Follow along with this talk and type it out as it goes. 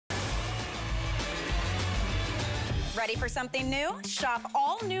Ready for something new? Shop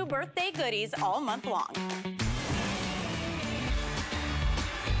all new birthday goodies all month long.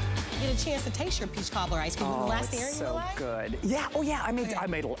 Get a chance to taste your peach cobbler ice cream. Oh, the last it's so good. Yeah. Oh, yeah. I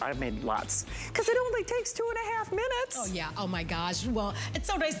made lots because it only takes 2.5 minutes. Oh yeah. Oh my gosh. Well, it's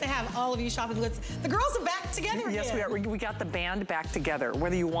so nice to have all of you shopping with. The girls are back together again. Yes, we are. We got the band back together,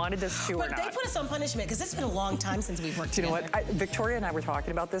 whether you wanted us to or not. But they put us on punishment because it's been a long time since we've worked together. Do you know what? Victoria and I were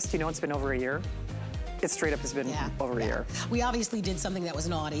talking about this. Do you know it's been over a year? It straight up has been over a year. We obviously did something that was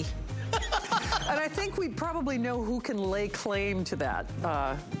naughty. And I think we probably know who can lay claim to that.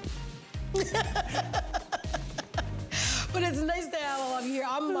 But it's nice to have all of you here.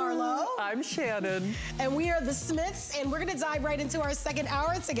 I'm Marlo. I'm Shannon. And we are the Smiths, and we're gonna dive right into our second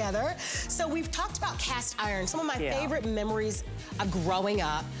hour together. So we've talked about cast iron, some of my favorite memories of growing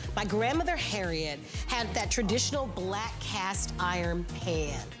up. My grandmother Harriet had that traditional black cast iron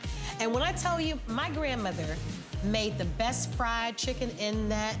pan. And when I tell you, my grandmother made the best fried chicken in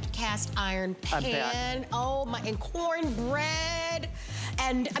that cast iron pan. Oh my, and cornbread.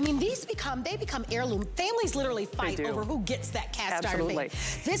 And I mean, they become heirloom. Families literally fight over who gets that cast iron pan.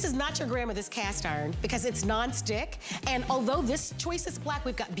 This is not your grandmother's cast iron because it's non-stick. And although this choice is black,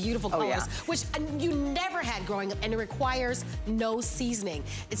 we've got beautiful colors, which you never had growing up, and it requires no seasoning.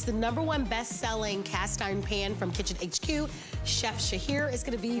 It's the #1 best-selling cast iron pan from Kitchen HQ. Chef Shahir is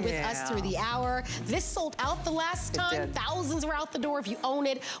gonna be with us through the hour. This sold out the last time. Thousands were out the door. If you own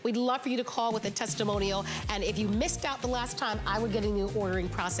it, we'd love for you to call with a testimonial. And if you missed out the last time, I would get a new ordering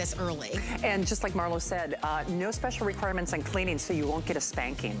process early. And just like Marlo said, no special requirements on cleaning, so you won't get a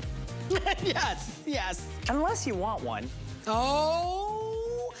spanking. Yes. Unless you want one.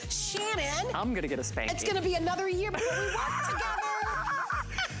 Oh, Shannon. I'm gonna get a spanking. It's gonna be another year before we work together.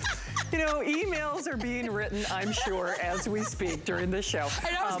 You know, emails are being written, I'm sure, as we speak during the show.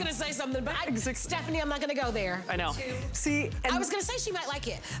 And I was gonna say something, but Stephanie, I'm not gonna go there. I know. See, I was gonna say she might like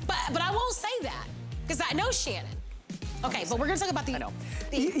it, but I won't say that because I know Shannon. Okay, but we're gonna talk about the... I know.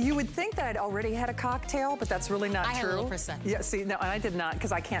 You would think that I'd already had a cocktail, but that's really not true. I had a little percent. Yeah, see, no, and I did not,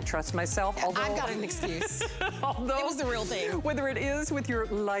 because I can't trust myself, although... I've got an excuse. Although... It was the real thing. Whether it is with your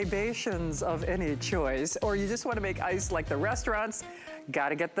libations of any choice, or you just want to make ice like the restaurants,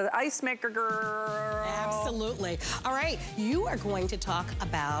 gotta get the ice maker, girl. Absolutely. All right, you are going to talk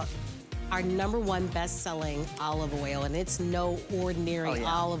about our #1 best-selling olive oil, and it's no ordinary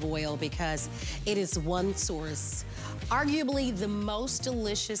olive oil because it is one source. Arguably the most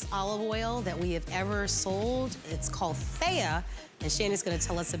delicious olive oil that we have ever sold. It's called Thea, and Shannon's gonna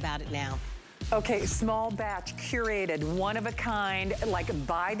tell us about it now. Okay, small batch, curated, one of a kind, like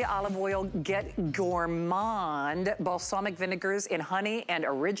buy the olive oil, get gourmand balsamic vinegars in honey and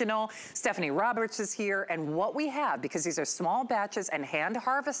original. Stephanie Roberts is here, and what we have, because these are small batches and hand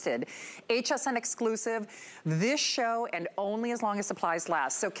harvested, HSN exclusive, this show and only as long as supplies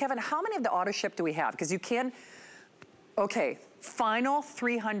last. So Kevin, how many of the auto ship do we have? Because you can, okay, final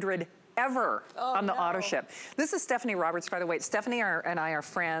 300 ever on the auto ship. This is Stephanie Roberts, by the way. Stephanie and I are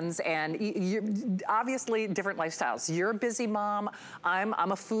friends, and you're obviously different lifestyles. You're a busy mom. I'm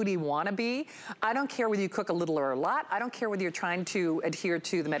a foodie wannabe. I don't care whether you cook a little or a lot. I don't care whether you're trying to adhere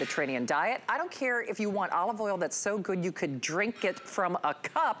to the Mediterranean diet. I don't care if you want olive oil that's so good you could drink it from a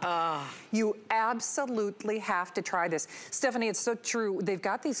cup. You absolutely have to try this. Stephanie, it's so true. They've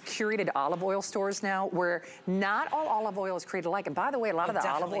got these curated olive oil stores now where not all olive oil is created alike. And by the way, a lot of the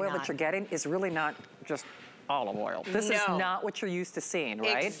olive oil that you're getting is really not just olive oil. This is not what you're used to seeing,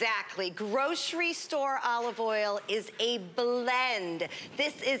 right? Exactly. Grocery store olive oil is a blend.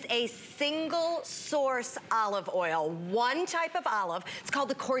 This is a single source olive oil. One type of olive. It's called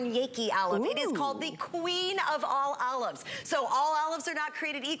the Korniecki olive. It is called the queen of all olives. So all olives are not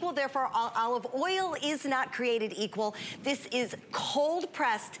created equal, therefore all olive oil is not created equal. This is cold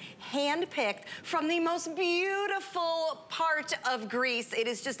pressed, hand picked from the most beautiful part of Greece. It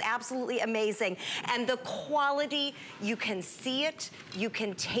is just absolutely amazing. And the quality, you can see it, you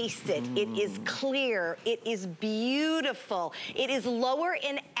can taste it. It is clear, it is beautiful. It is lower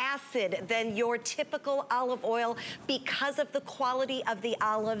in acid than your typical olive oil because of the quality of the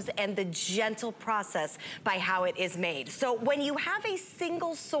olives and the gentle process by how it is made. So when you have a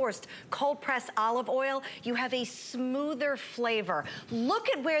single sourced cold pressed olive oil, you have a smoother flavor. Look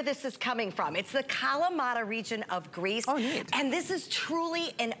at where this is coming from. It's the Kalamata region of Greece. Oh, neat. And this is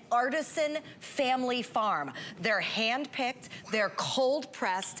truly an artisan family farm. farm. They're hand-picked, they're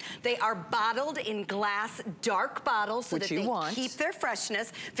cold-pressed, they are bottled in glass, dark bottles so that they keep their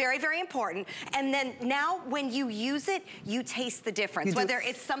freshness. Very, very important. And then now when you use it, you taste the difference. Whether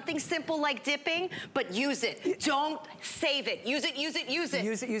it's something simple like dipping, but use it. Don't save it. Use it, use it, use it.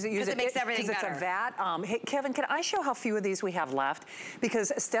 Use it, use it, use it. Because it makes everything better. Because it's a vat. Hey, Kevin, can I show how few of these we have left?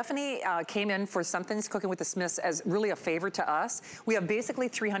 Because Stephanie came in for Something's Cooking with the Smiths as really a favor to us. We have basically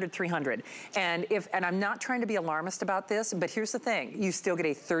 300. And I'm not trying to be alarmist about this, but here's the thing. You still get a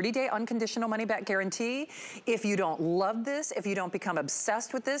 30-day unconditional money-back guarantee. If you don't love this, if you don't become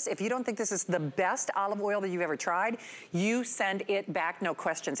obsessed with this, if you don't think this is the best olive oil that you've ever tried, you send it back, no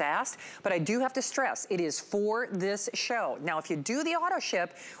questions asked. But I do have to stress, it is for this show. Now, if you do the auto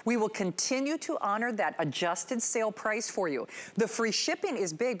ship, we will continue to honor that adjusted sale price for you. The free shipping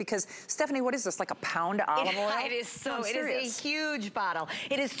is big because, Stephanie, what is this, like a pound olive oil? It is so, it is a huge bottle.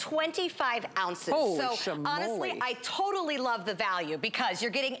 It is 25 ounces. Holy so shamoly. Honestly, I totally love the value because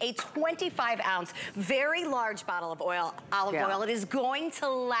you're getting a 25-ounce, very large bottle of olive oil. It is going to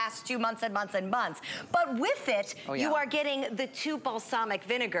last you months and months and months. But with it, you are getting the 2 balsamic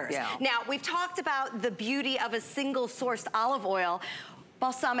vinegars. Now, we've talked about the beauty of a single-sourced olive oil.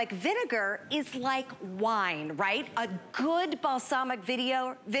 Balsamic vinegar is like wine, right? A good balsamic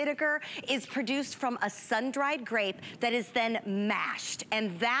vinegar is produced from a sun-dried grape that is then mashed.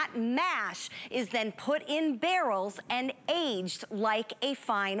 And that mash is then put in barrels and aged like a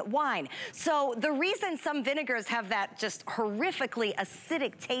fine wine. So the reason some vinegars have that just horrifically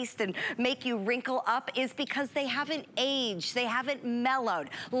acidic taste and make you wrinkle up is because they haven't aged, they haven't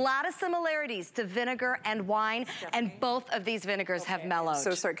mellowed. A lot of similarities to vinegar and wine, and both of these vinegars have mellowed.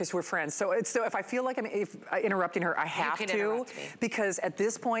 So sorry, because we're friends. So if I feel like I'm interrupting her, I have to, because at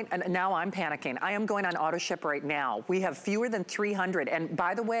this point, and now I'm panicking. I am going on auto ship right now. We have fewer than 300, and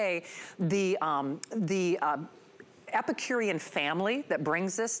by the way, the Epicurean family that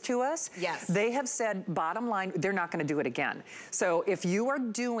brings this to us, they have said, bottom line, they're not gonna do it again. So if you are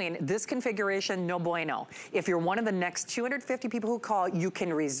doing this configuration, no bueno. If you're one of the next 250 people who call, you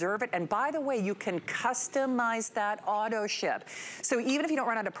can reserve it. And by the way, you can customize that auto ship. So even if you don't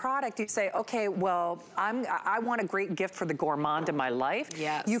run out of product, you say, okay, well, I want a great gift for the gourmand in my life.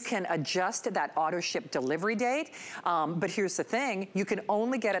 You can adjust that auto ship delivery date. But here's the thing, you can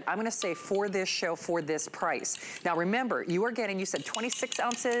only get it, I'm gonna say for this show, for this price. Now, remember, you are getting, you said 26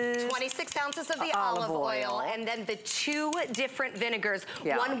 ounces? 26 ounces of the olive oil, and then the 2 different vinegars,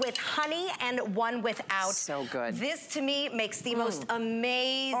 one with honey and one without. So good. This, to me, makes the most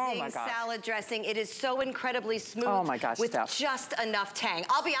amazing salad dressing. It is so incredibly smooth with just enough tang.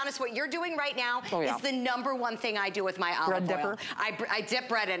 I'll be honest, what you're doing right now is the #1 thing I do with my olive oil. I dip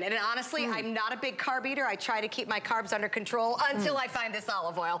bread in, and honestly, I'm not a big carb eater. I try to keep my carbs under control until I find this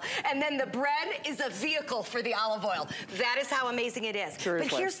olive oil. And then the bread is a vehicle for the olive oil. That is how amazing it is. But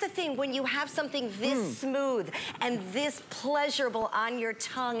here's the thing, when you have something this smooth and this pleasurable on your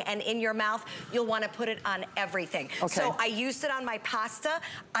tongue and in your mouth, you'll want to put it on everything. So I used it on my pasta.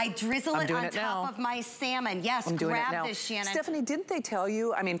 I drizzle it on top of my salmon. Yes, grab this, Shannon. Stephanie, didn't they tell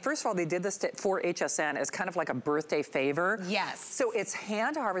you, I mean, first of all, they did this for HSN as kind of like a birthday favor. So it's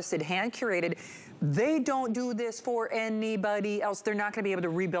hand harvested, hand curated. They don't do this for anybody else. They're not gonna be able to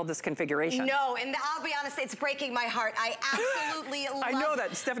rebuild this configuration. No, and I'll be honest, it's breaking my heart. I absolutely love I know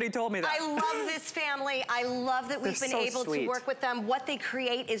that, Stephanie told me that. I love this family. I love that we've been able to work with them. What they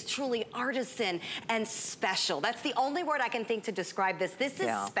create is truly artisan and special. That's the only word I can think to describe this. This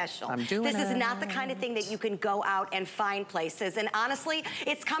is special. This is not the kind of thing that you can go out and find places. And honestly,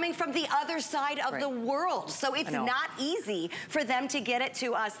 it's coming from the other side of the world. So it's not easy for them to get it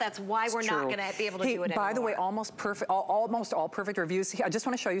to us. That's why we're not gonna be able to do it anymore. By the way, almost all perfect reviews. I just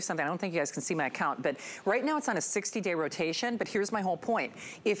want to show you something. I don't think you guys can see my account, but right now it's on a 60-day rotation, but here's my whole point.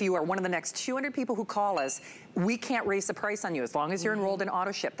 If you are one of the next 200 people who call us, we can't raise the price on you as long as you're enrolled in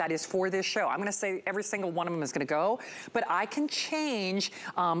auto ship. That is for this show. I'm gonna say every single one of them is gonna go, but I can change,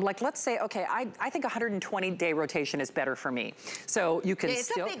 like let's say, okay, I think 120-day rotation is better for me. So you can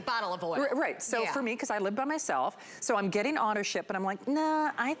still- It's a big bottle of oil. Right, so for me, because I live by myself, so I'm getting auto ship, but I'm like,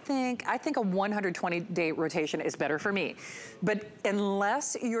 nah, I think a 120-day rotation is better for me. But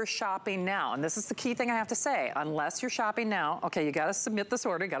unless you're shopping now, and this is the key thing I have to say, unless you're shopping now, okay, you gotta submit this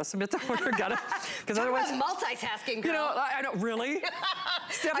order, because otherwise- multitasking, girl. You know, I don't really.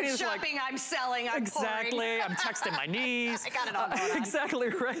 I'm shopping, I'm selling, I'm pouring. I'm texting my niece. I got it all going on. Exactly,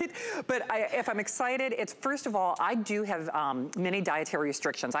 right? But if I'm excited, it's first of all, I do have many dietary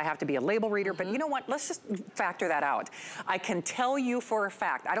restrictions. I have to be a label reader, but you know what? Let's just factor that out. I can tell you for a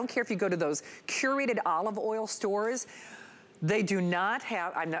fact, I don't care if you go to those curated olive oil stores, They do not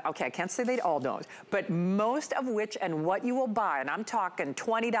have, okay, I can't say they all don't, but most of which and what you will buy, and I'm talking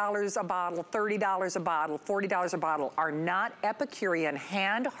 $20 a bottle, $30 a bottle, $40 a bottle, are not Epicurean,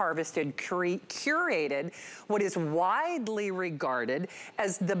 hand-harvested, curated, what is widely regarded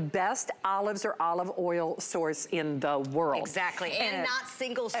as the best olives or olive oil source in the world. Exactly, and not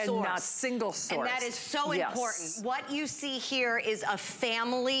single source. And not single source. And that is so important. What you see here is a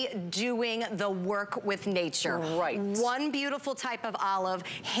family doing the work with nature. Right. One beautiful type of olive,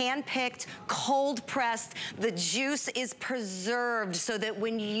 hand-picked, cold-pressed. The juice is preserved so that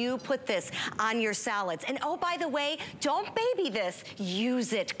when you put this on your salads, and oh, by the way, don't baby this.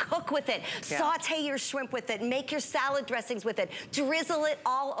 Use it, cook with it, saute your shrimp with it, make your salad dressings with it, drizzle it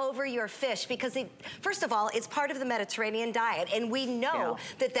all over your fish because, first of all, it's part of the Mediterranean diet, and we know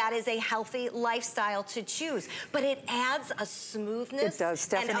that that is a healthy lifestyle to choose, but it adds a smoothness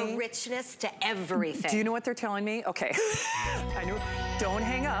and a richness to everything. Do you know what they're telling me? Okay. I knew. Don't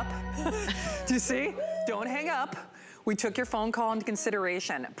hang up. Do you see? Don't hang up. We took your phone call into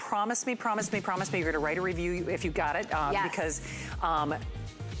consideration. Promise me, promise me, promise me you're going to write a review if you got it. Because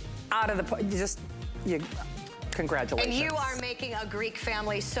out of the, congratulations. And you are making a Greek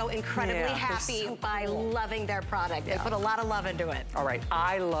family so incredibly happy by loving their product. They put a lot of love into it. All right,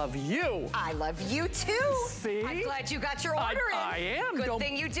 I love you. I love you too. See? I'm glad you got your order in. I am. Good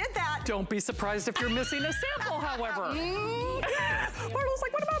thing you did that. Don't be surprised if you're missing a sample, however. Marlo's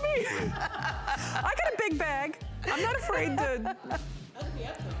like, what about me? I got a big bag. I'm not afraid to...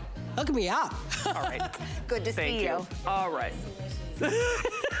 Hook me up. All right. Good to see you. All right.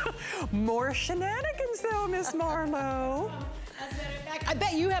 More shenanigans though, Miss Marlo. As a matter of fact, I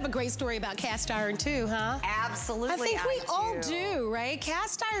bet you have a great story about cast iron too, huh? Absolutely. I think we all do, right?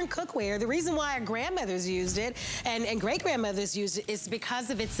 Cast iron cookware, the reason why our grandmothers used it and great-grandmothers used it is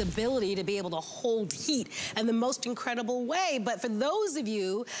because of its ability to be able to hold heat in the most incredible way. But for those of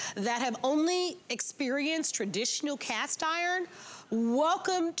you that have only experienced traditional cast iron,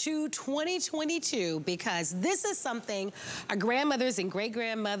 welcome to 2022, because this is something our grandmothers and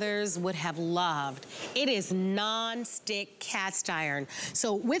great-grandmothers would have loved. It is non-stick cast iron.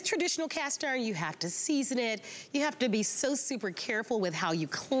 So with traditional cast iron, you have to season it. You have to be so super careful with how you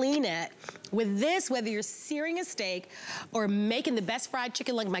clean it. With this, whether you're searing a steak or making the best fried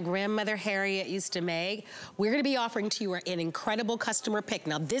chicken like my grandmother Harriet used to make, we're gonna be offering to you an incredible customer pick.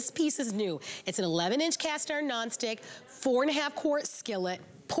 Now this piece is new. It's an 11-inch cast iron nonstick, 4.5 quart skillet,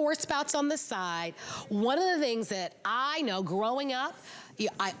 pour spouts on the side. One of the things that I know growing up,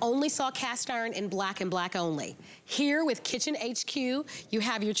 I only saw cast iron in black and black only. Here with Kitchen HQ, you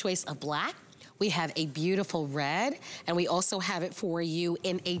have your choice of black. We have a beautiful red, and we also have it for you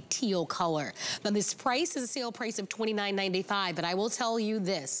in a teal color. Now this price is a sale price of $29.95, but I will tell you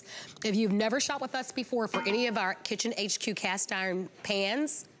this. If you've never shopped with us before for any of our Kitchen HQ cast iron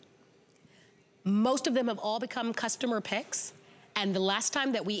pans, most of them have all become customer picks. And the last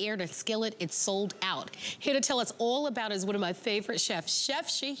time that we aired a skillet, it sold out. Here to tell us all about is one of my favorite chefs. Chef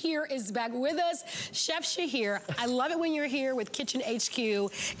Shahir is back with us. Chef Shahir, I love it when you're here with Kitchen HQ.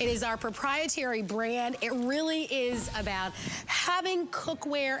 It is our proprietary brand. It really is about having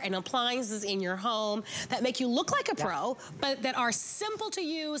cookware and appliances in your home that make you look like a pro, but that are simple to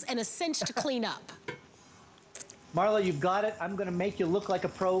use and a cinch to clean up. Marlo, you've got it. I'm gonna make you look like a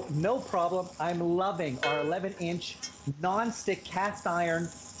pro, no problem. I'm loving our 11-inch non-stick cast iron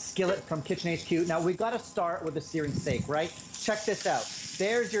skillet from Kitchen HQ. Now we gotta start with the searing steak, right? Check this out.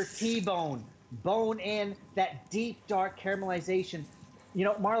 There's your T-bone, bone in, that deep, dark caramelization. You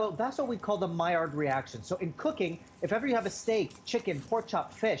know, Marlo, that's what we call the Maillard reaction. So in cooking, if ever you have a steak, chicken, pork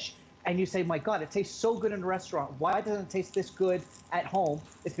chop, fish, and you say, my God, it tastes so good in a restaurant, why doesn't it taste this good at home?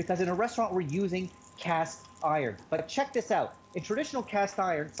 It's because in a restaurant we're using cast iron. But check this out. In traditional cast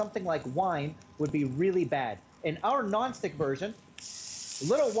iron, something like wine would be really bad. In our non-stick version, a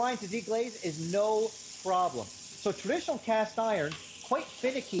little wine to deglaze is no problem. So traditional cast iron, quite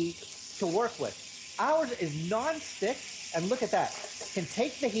finicky to work with. Ours is non-stick, and look at that. It can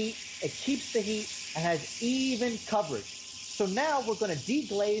take the heat, it keeps the heat, and has even coverage. So now we're going to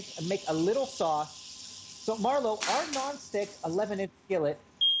deglaze and make a little sauce. So Marlo, our non-stick 11-inch skillet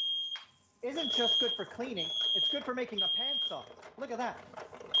isn't just good for cleaning, it's good for making a pan sauce. Look at that.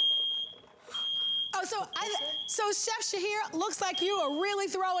 Oh, so Chef Shahir, looks like you are really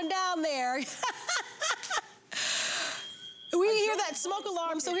throwing down there. We hear that smoke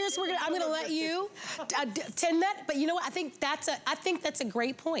alarm, so here's where I'm gonna let you tend that. But you know what? I think that's a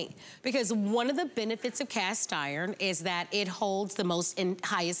great point, because one of the benefits of cast iron is that it holds the most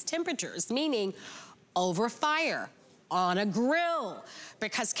highest temperatures, meaning over fire, on a grill.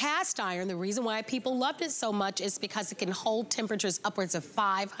 Because cast iron, the reason why people loved it so much is because it can hold temperatures upwards of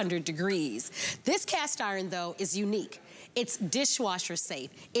 500 degrees. This cast iron, though, is unique. It's dishwasher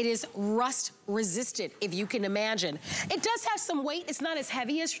safe. It is rust resistant, if you can imagine. It does have some weight. It's not as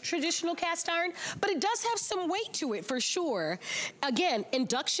heavy as traditional cast iron, but it does have some weight to it for sure. Again,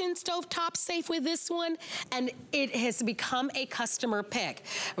 induction stovetop safe with this one, and it has become a customer pick.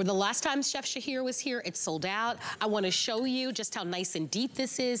 The last time Chef Shahir was here, it sold out. I want to show you just how nice and deep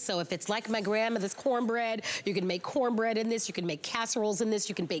this is. So if it's like my grandmother's cornbread, you can make cornbread in this, you can make casseroles in this,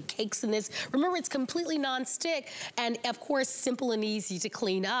 you can bake cakes in this. Remember, it's completely non-stick, and of course, simple and easy to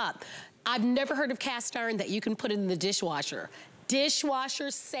clean up. I've never heard of cast iron that you can put in the dishwasher.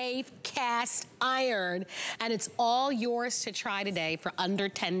 Dishwasher safe cast iron, and it's all yours to try today for under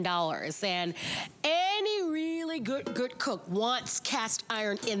 $10. And any really good cook wants cast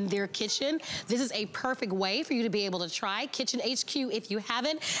iron in their kitchen. This is a perfect way for you to be able to try Kitchen HQ if you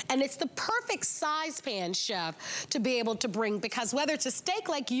haven't, and it's the perfect size pan, Chef, to be able to bring, because whether it's a steak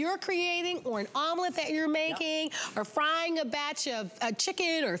like you're creating or an omelet that you're making or frying a batch of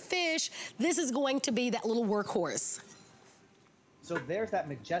chicken or fish, this is going to be that little workhorse. So there's that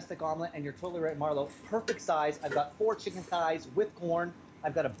majestic omelet, and you're totally right, Marlo. Perfect size. I've got 4 chicken thighs with corn.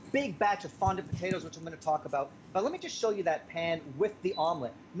 I've got a big batch of fondant potatoes, which I'm going to talk about. But let me just show you that pan with the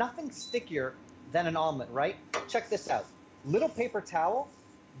omelet. Nothing stickier than an omelet, right? Check this out. Little paper towel.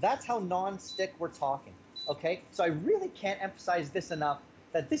 That's how non-stick we're talking, okay? So I really can't emphasize this enough,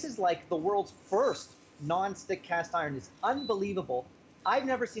 that this is like the world's first non-stick cast iron. It's unbelievable. I've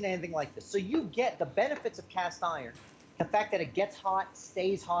never seen anything like this. So you get the benefits of cast iron. The fact that it gets hot,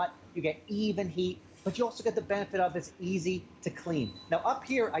 stays hot, you get even heat, but you also get the benefit of it's easy to clean. Now up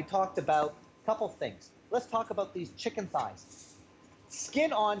here, I talked about a couple things. Let's talk about these chicken thighs.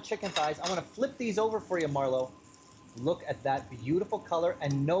 Skin on chicken thighs. I want to flip these over for you, Marlo. Look at that beautiful color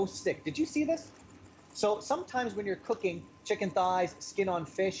and no stick. Did you see this? So sometimes when you're cooking chicken thighs, skin on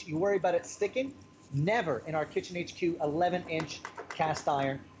fish, you worry about it sticking. Never in our Kitchen HQ 11-inch cast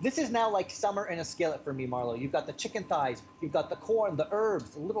iron. This is now like summer in a skillet for me, Marlo. You've got the chicken thighs, you've got the corn, the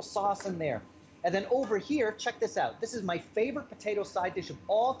herbs, a little sauce in there. And then over here, check this out. This is my favorite potato side dish of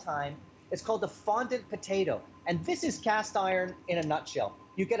all time. It's called the fondant potato. And this is cast iron in a nutshell.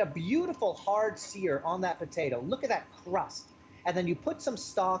 You get a beautiful hard sear on that potato. Look at that crust. And then you put some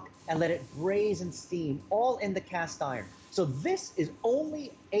stock and let it braise and steam, all in the cast iron. So this is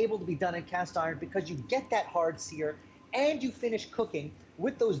only able to be done in cast iron because you get that hard sear and you finish cooking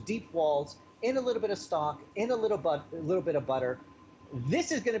with those deep walls in a little bit of stock, in a little bit of butter.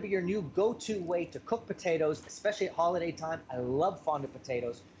 This is going to be your new go-to way to cook potatoes, especially at holiday time. I love fondant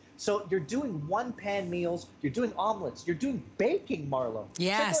potatoes. So you're doing one-pan meals, you're doing omelets, you're doing baking, Marlo.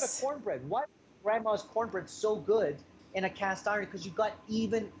 Yes. Check out a cornbread. Why is grandma's cornbread so good in a cast iron? Because you've got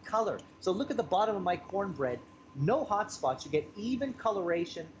even color. So look at the bottom of my cornbread. No hot spots. You get even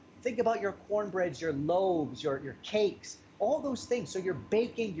coloration. Think about your cornbreads, your loaves, your cakes, all those things. So you're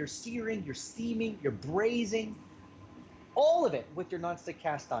baking, you're searing, you're steaming, you're braising, all of it with your nonstick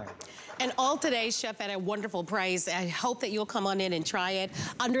cast iron. And all today, Chef, at a wonderful price. I hope that you'll come on in and try it.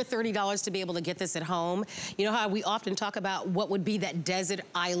 Under $30 to be able to get this at home. You know how we often talk about what would be that desert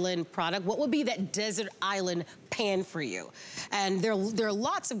island product? What would be that desert island pan for you? And there are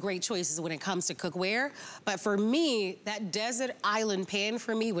lots of great choices when it comes to cookware, but for me, that desert island pan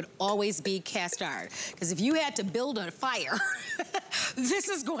for me would always be cast iron. Because if you had to build a fire, this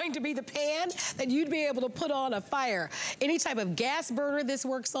is going to be the pan that you'd be able to put on a fire. Any type of gas burner this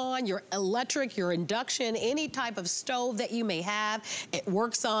works on, your electric, your induction, any type of stove that you may have, it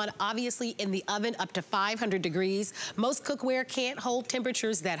works on, obviously in the oven up to 500 degrees. Most cookware can't hold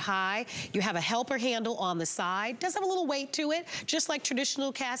temperatures that high. You have a helper handle on the side. Does have a little weight to it, just like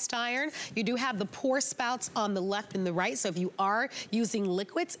traditional cast iron. You do have the pour spouts on the left and the right, so if you are using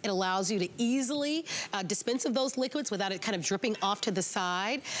liquids, it allows you to easily dispense of those liquids without it kind of dripping off to the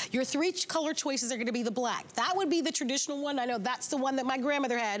side. Your 3 color choices are gonna be the black. That would be the traditional one. I know that's the one that my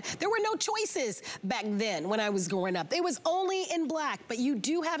grandmother had. There were no choices back then when I was growing up. It was only in black, but you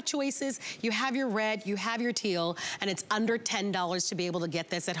do have choices. You have your red, you have your teal, and it's under $10 to be able to get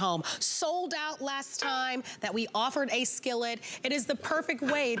this at home. Sold out last time that we offered a skillet. It is the perfect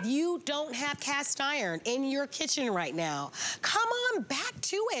way. If you don't have cast iron in your kitchen right now, come on back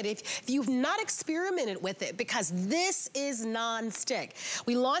to it if you've not experimented with it, because this is non-stick.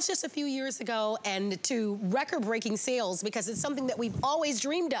 We launched this a few years ago and to record-breaking sales because it's something that we've always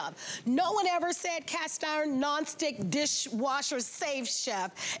dreamed of. No one ever said cast iron, non-stick, dishwasher safe,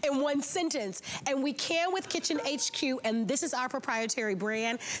 Chef, in one sentence. And we can with Kitchen HQ, and this is our proprietary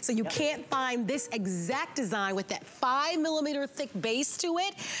brand, so you can't find this exact design $1,999 with that 5mm thick base to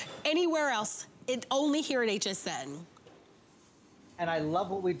it. Anywhere else, only here at HSN. And I love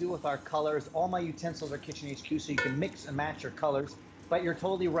what we do with our colors. All my utensils are Kitchen HQ, so you can mix and match your colors. But you're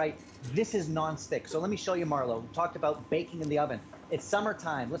totally right. This is non-stick. So let me show you, Marlo. We talked about baking in the oven. It's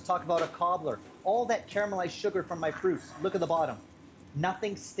summertime. Let's talk about a cobbler. All that caramelized sugar from my fruits. Look at the bottom.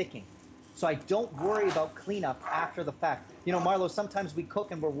 Nothing sticking. So I don't worry about cleanup after the fact. You know, Marlo, sometimes we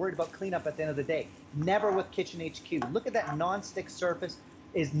cook and we're worried about cleanup at the end of the day. Never with Kitchen HQ. Look at that non-stick surface.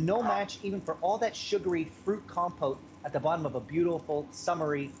 Is no match even for all that sugary fruit compote at the bottom of a beautiful,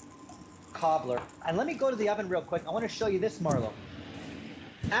 summery cobbler. And let me go to the oven real quick. I want to show you this, Marlo.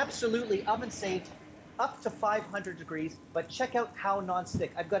 Absolutely oven safe, up to 500 degrees, but check out how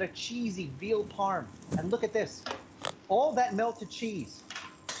non-stick. I've got a cheesy veal parm, and look at this. All that melted cheese,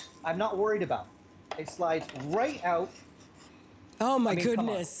 I'm not worried about. It slides right out. Oh my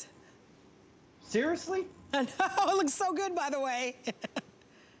goodness. Seriously? I know, it looks so good, by the way.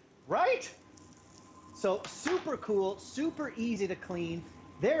 Right? So super cool, super easy to clean.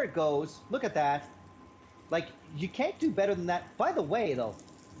 There it goes. Look at that. Like, you can't do better than that. By the way, though,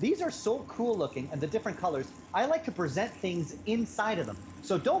 these are so cool looking and the different colors. I like to present things inside of them.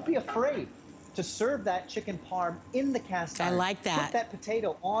 So don't be afraid to serve that chicken parm in the cast iron. I like that. Put that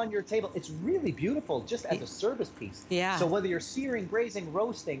potato on your table. It's really beautiful just as a service piece. Yeah. So whether you're searing, braising,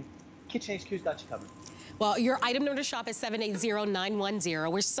 roasting, Kitchen HQ's got you covered. Well, your item number to shop is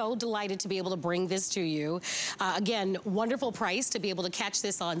 780910. We're so delighted to be able to bring this to you. Again, wonderful price to be able to catch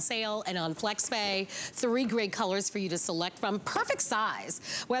this on sale and on FlexPay. 3 great colors for you to select from. Perfect size,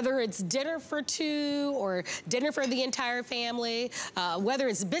 whether it's dinner for 2 or dinner for the entire family, whether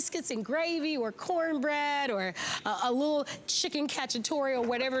it's biscuits and gravy or cornbread or a little chicken cacciatore or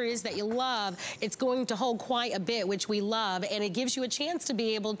whatever it is that you love, it's going to hold quite a bit, which we love, and it gives you a chance to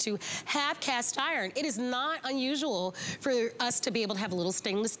be able to have cast iron. It is not unusual for us to be able to have a little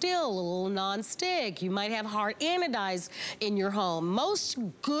stainless steel, a little non-stick. You might have hard anodized in your home. Most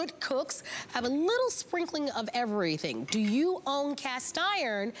good cooks have a little sprinkling of everything. Do you own cast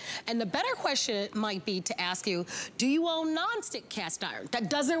iron? And the better question might be to ask you, do you own non-stick cast iron that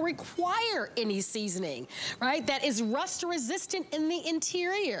doesn't require any seasoning, right? That is rust resistant in the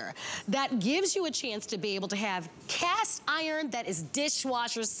interior, that gives you a chance to be able to have cast iron that is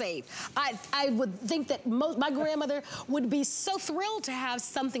dishwasher safe. I would think that my grandmother would be so thrilled to have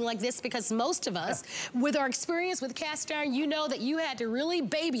something like this, because most of us, with our experience with cast iron, you know that you had to really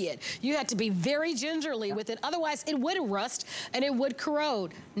baby it. You had to be very gingerly with it. Otherwise, it would rust and it would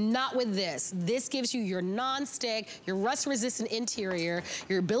corrode. Not with this. This gives you your non-stick, your rust-resistant interior,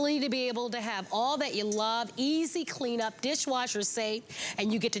 your ability to be able to have all that you love, easy cleanup, dishwasher safe,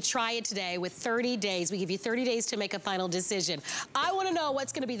 and you get to try it today with 30 days. We give you 30 days to make a final decision. I want to know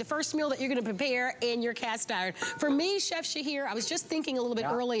what's going to be the first meal that you're going to prepare in your cast iron. For me, Chef Shahir, I was just thinking a little bit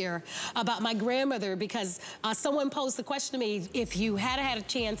earlier about my grandmother, because someone posed the question to me, if you had a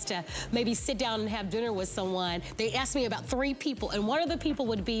chance to maybe sit down and have dinner with someone, they asked me about 3 people, and one of the people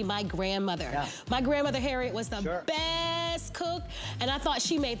would be my grandmother. My grandmother Harriet was the best cook, and I thought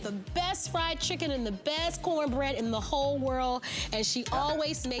she made the best fried chicken and the best cornbread in the whole world, and she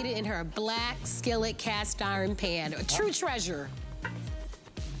always made it in her black skillet cast iron pan. A true treasure.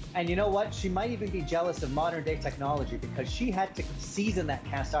 And you know what? She might even be jealous of modern day technology, because she had to season that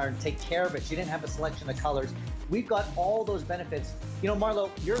cast iron, take care of it. She didn't have a selection of colors. We've got all those benefits. You know, Marlo,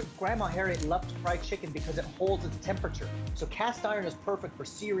 your grandma Harriet loved fried chicken because it holds its temperature. So cast iron is perfect for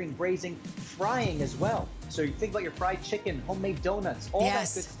searing, braising, frying as well. So you think about your fried chicken, homemade donuts, all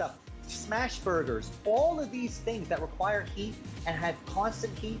that good stuff. Smash burgers, all of these things that require heat and have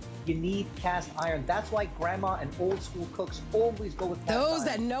constant heat, you need cast iron. That's why grandma and old school cooks always go with cast iron. Those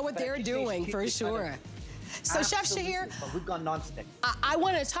that know what they're doing, for sure. So Chef Shahir, we've gone non-stick. I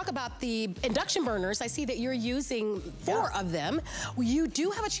want to talk about the induction burners. I see that you're using 4 of them. You do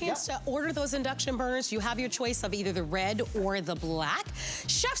have a chance to order those induction burners. You have your choice of either the red or the black.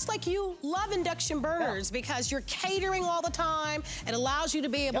 Chefs like you love induction burners because you're catering all the time. It allows you to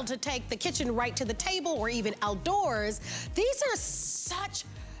be able to take the kitchen right to the table or even outdoors. These are such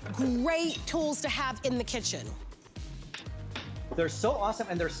great tools to have in the kitchen. They're so awesome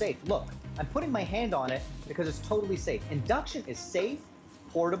and they're safe. Look, I'm putting my hand on it because it's totally safe. Induction is safe,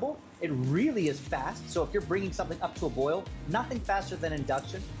 portable, it really is fast. So if you're bringing something up to a boil, nothing faster than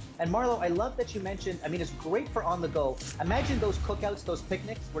induction. And Marlo, I love that you mentioned, I mean, it's great for on the go. Imagine those cookouts, those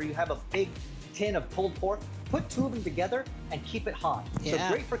picnics where you have a big tin of pulled pork, put 2 of them together and keep it hot. So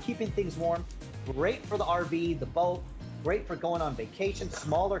great for keeping things warm, great for the RV, the boat. Great for going on vacation,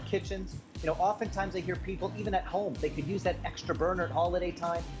 smaller kitchens. You know, oftentimes I hear people, even at home, they could use that extra burner at holiday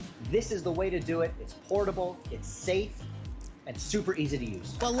time. This is the way to do it. It's portable, it's safe, and super easy to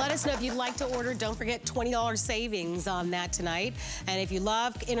use. Well, let us know if you'd like to order. Don't forget $20 savings on that tonight. And if you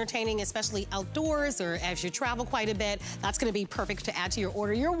love entertaining, especially outdoors or as you travel quite a bit, that's gonna be perfect to add to your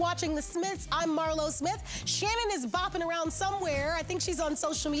order. You're watching The Smiths. I'm Marlo Smith. Shannon is bopping around somewhere. I think she's on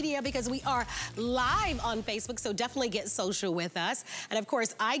social media because we are live on Facebook, so definitely get social with us. And of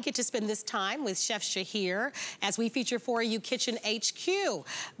course, I get to spend this time with Chef Shahir as we feature for you Kitchen HQ.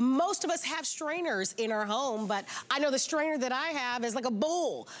 Most of us have strainers in our home, but I know the strainer that I have is like a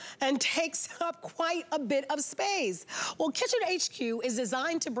bowl and takes up quite a bit of space. Well, Kitchen HQ is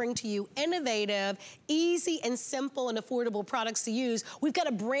designed to bring to you innovative, easy and simple and affordable products to use. We've got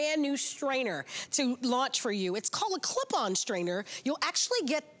a brand new strainer to launch for you. It's called a clip-on strainer. You'll actually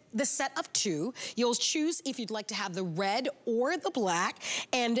get the set of two. You'll choose if you'd like to have the red or the black.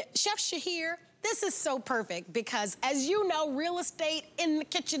 And Chef Shahir, this is so perfect because, as you know, real estate in the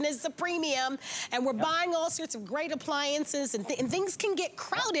kitchen is a premium, and we're buying all sorts of great appliances, and things can get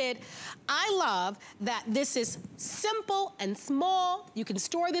crowded. I love that this is simple and small. You can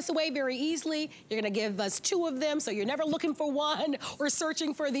store this away very easily. You're gonna give us two of them, so you're never looking for one or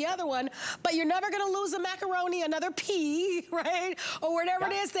searching for the other one, but you're never gonna lose a macaroni, another pea, right? Or whatever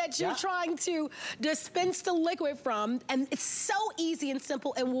it is that you're trying to dispense the liquid from. And it's so easy and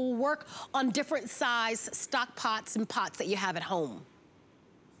simple and will work on different size stock pots and pots that you have at home.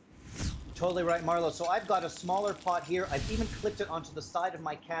 Totally right, Marlo. So I've got a smaller pot here. I've even clipped it onto the side of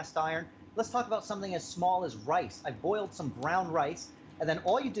my cast iron. Let's talk about something as small as rice. I've boiled some brown rice, and then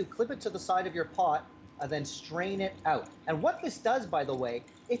all you do, clip it to the side of your pot, and then strain it out. And what this does, by the way,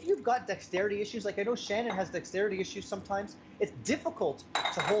 if you've got dexterity issues, like I know Shannon has dexterity issues sometimes, it's difficult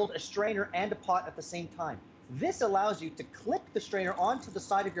to hold a strainer and a pot at the same time. This allows you to clip the strainer onto the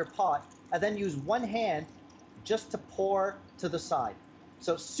side of your pot and then use one hand just to pour to the side.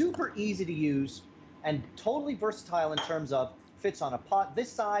 So super easy to use and totally versatile in terms of fits on a pot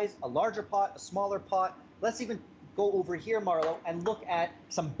this size, a larger pot, a smaller pot. Let's even go over here, Marlo, and look at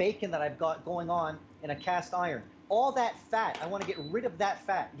some bacon that I've got going on in a cast iron. All that fat, I want to get rid of that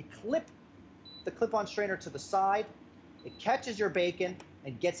fat. You clip the clip-on strainer to the side, it catches your bacon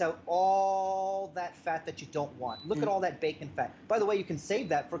and gets out all that fat that you don't want. Look at all that bacon fat. By the way, you can save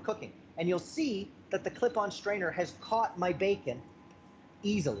that for cooking. And you'll see that the clip-on strainer has caught my bacon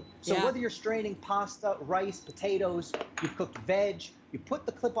easily. So whether you're straining pasta, rice, potatoes, you've cooked veg, you put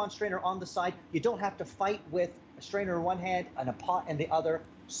the clip-on strainer on the side, you don't have to fight with a strainer in one hand and a pot in the other.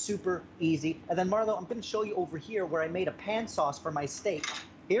 Super easy. And then Marlo, I'm gonna show you over here where I made a pan sauce for my steak.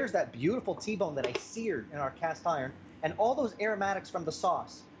 Here's that beautiful T-bone that I seared in our cast iron. And all those aromatics from the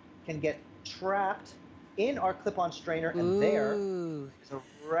sauce can get trapped in our clip-on strainer, and there is a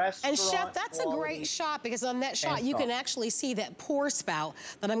restaurant. And Chef, that's a great shot, because on that shot you can actually see that pour spout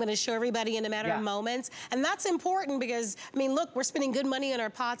that I'm going to show everybody in a matter of moments. And that's important because, I mean, look, we're spending good money on our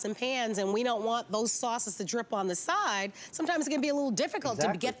pots and pans, and we don't want those sauces to drip on the side. Sometimes it can be a little difficult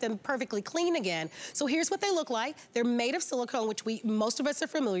to get them perfectly clean again. So here's what they look like. They're made of silicone, which most of us are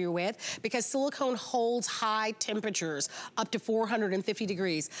familiar with, because silicone holds high temperatures, up to 450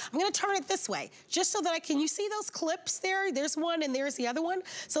 degrees. I'm going to turn it this way, just so that can you see those clips there? There's one and there's the other one.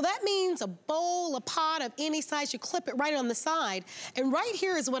 So that means a bowl, a pot of any size, you clip it right on the side. And right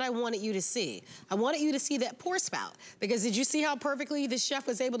here is what I wanted you to see. I wanted you to see that pour spout, because did you see how perfectly the chef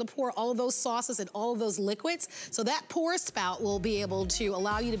was able to pour all of those sauces and all of those liquids? So that pour spout will be able to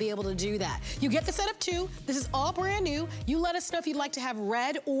allow you to be able to do that. You get the set of two. This is all brand new. You let us know if you'd like to have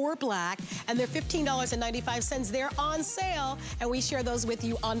red or black, and they're $15.95. They're on sale, and we share those with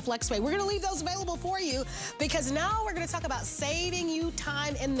you on FlexPay. We're gonna leave those available for you, because now we're gonna talk about saving you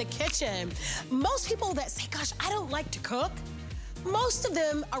time in the kitchen. Most people that say, gosh, I don't like to cook, most of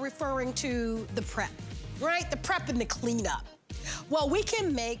them are referring to the prep, right? The prep and the cleanup. Well, we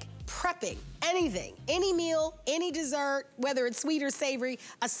can make prepping anything, any meal, any dessert, whether it's sweet or savory,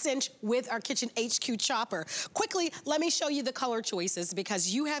 a cinch with our Kitchen HQ chopper. Quickly, let me show you the color choices, because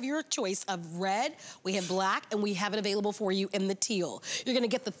you have your choice of red, we have black, and we have it available for you in the teal. You're gonna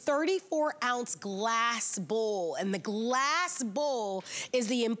get the 34-ounce glass bowl, and the glass bowl is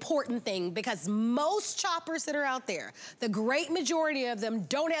the important thing, because most choppers that are out there, the great majority of them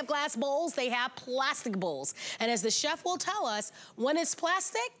don't have glass bowls, they have plastic bowls. And as the chef will tell us, when it's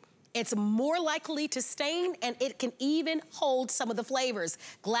plastic, It's more likely to stain, and it can even hold some of the flavors.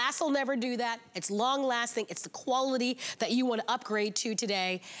 Glass will never do that. It's long lasting. It's the quality that you want to upgrade to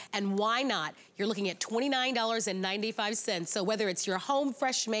today. And why not? You're looking at $29.95. So whether it's your home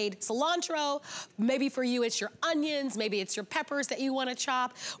fresh made cilantro, maybe for you it's your onions, maybe it's your peppers that you want to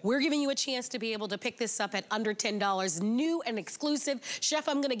chop, we're giving you a chance to be able to pick this up at under $10, new and exclusive. Chef,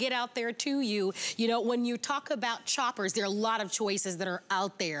 I'm gonna get out there to you. You know, when you talk about choppers, there are a lot of choices that are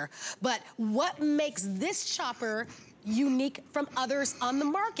out there. But what makes this chopper unique from others on the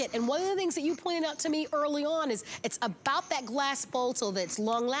market? And one of the things that you pointed out to me early on is it's about that glass bowl so that it's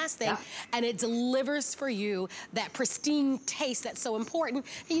long lasting, and it delivers for you that pristine taste that's so important.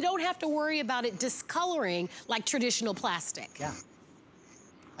 And you don't have to worry about it discoloring like traditional plastic. Yeah.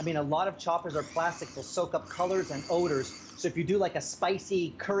 I mean, a lot of choppers are plastic. They'll soak up colors and odors. So if you do like a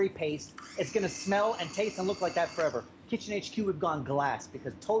spicy curry paste, it's gonna smell and taste and look like that forever. Kitchen HQ, we've gone glass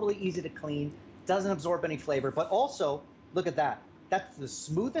because totally easy to clean, doesn't absorb any flavor, but also, look at that. That's the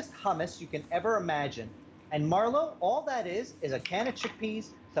smoothest hummus you can ever imagine. And Marlo, all that is a can of chickpeas,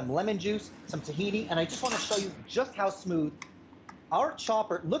 some lemon juice, some tahini, and I just wanna show you just how smooth. Our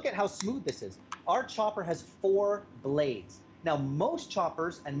chopper, look at how smooth this is. Our chopper has 4 blades. Now, most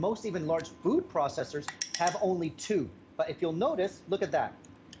choppers and most even large food processors have only 2. But if you'll notice, look at that.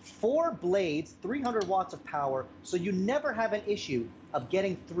 4 blades, 300 watts of power, so you never have an issue of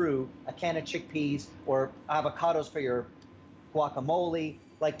getting through a can of chickpeas or avocados for your guacamole.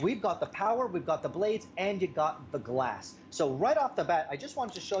 Like, we've got the power, we've got the blades, and you got the glass. So right off the bat, I just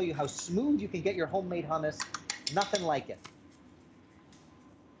wanted to show you how smooth you can get your homemade hummus. Nothing like it.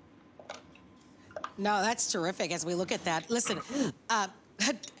 No, that's terrific as we look at that. Listen,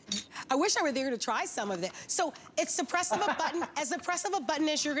 I wish I were there to try some of it. So it's the press of a button, as the press of a button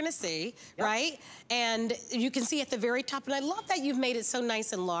as you're gonna see, right? And you can see at the very top, and I love that you've made it so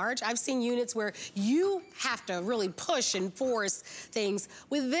nice and large. I've seen units where you have to really push and force things.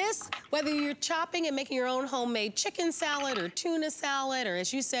 With this, whether you're chopping and making your own homemade chicken salad or tuna salad, or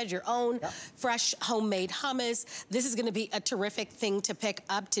as you said, your own fresh homemade hummus, this is gonna be a terrific thing to pick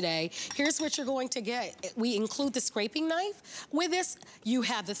up today. Here's what you're going to get. We include the scraping knife. With this, you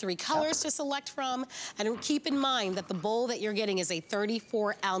have the 3 colors to select from, and keep in mind that the bowl that you're getting is a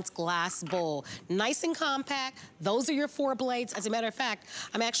 34-ounce glass bowl. Nice and compact. Those are your 4 blades. As a matter of fact,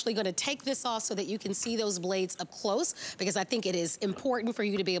 I'm actually gonna take this off so that you can see those blades up close, because I think it is important for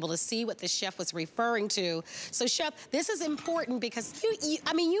you to be able to see what the chef was referring to. So Chef, this is important because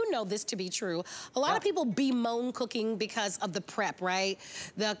I mean, you know this to be true. A lot of people bemoan cooking because of the prep, right?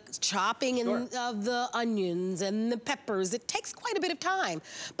 The chopping of the onions and the peppers. It takes quite a bit of time.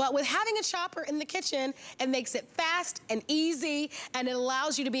 But with having a chopper in the kitchen, it makes it fast and easy, and it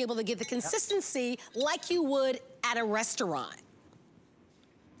allows you to be able to get the consistency like you would at a restaurant.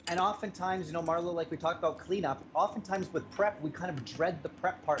 And oftentimes, you know, Marlo, like we talked about cleanup, oftentimes with prep, we kind of dread the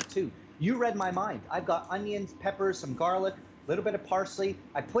prep part too. You read my mind. I've got onions, peppers, some garlic, a little bit of parsley.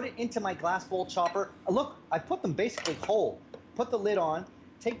 I put it into my glass bowl chopper. Look, I put them basically whole. Put the lid on,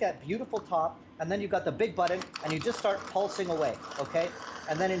 take that beautiful top, and then you've got the big button, and you just start pulsing away, okay?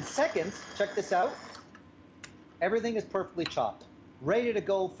 And then in seconds, check this out, everything is perfectly chopped. Ready to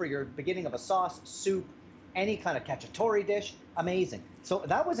go for your beginning of a sauce, soup, any kind of cacciatore dish, amazing. So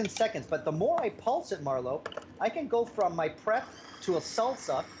that was in seconds, but the more I pulse it, Marlo, I can go from my prep to a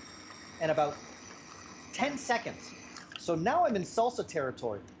salsa in about 10 seconds. So now I'm in salsa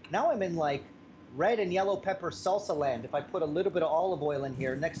territory. Now I'm in like red and yellow pepper salsa land. If I put a little bit of olive oil in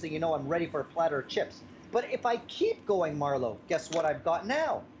here, next thing you know, I'm ready for a platter of chips. But if I keep going, Marlo, guess what I've got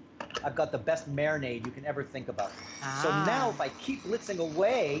now? I've got the best marinade you can ever think about. So now if I keep blitzing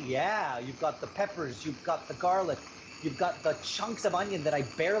away, you've got the peppers, you've got the garlic, you've got the chunks of onion that I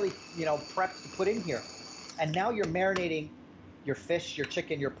barely, you know, prepped to put in here. And now you're marinating your fish, your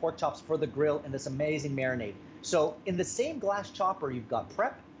chicken, your pork chops for the grill in this amazing marinade. So in the same glass chopper, you've got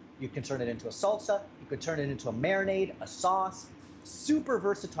prep, you can turn it into a salsa, you can turn it into a marinade, a sauce, super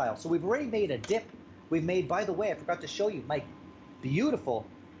versatile. So we've already made a dip. We've made, by the way, I forgot to show you my beautiful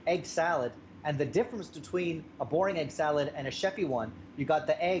egg salad, and the difference between a boring egg salad and a chefy one. You got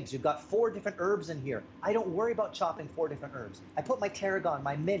the eggs, you've got 4 different herbs in here. I don't worry about chopping 4 different herbs. I put my tarragon,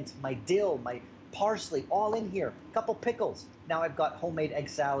 my mint, my dill, my parsley all in here, a couple pickles. Now I've got homemade egg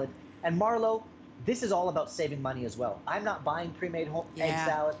salad. And Marlo, this is all about saving money as well. I'm not buying pre-made egg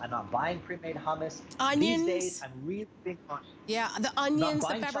salad. I'm not buying pre-made hummus. Onions. These days, I'm really big on Yeah, the onions,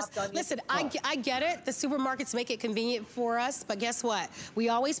 the peppers. Onions. Listen, I get it. The supermarkets make it convenient for us, but guess what? We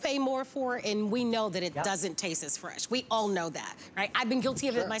always pay more for it, and we know that it doesn't taste as fresh. We all know that, right? I've been guilty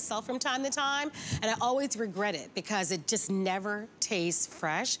of it myself from time to time, and I always regret it because it just never tastes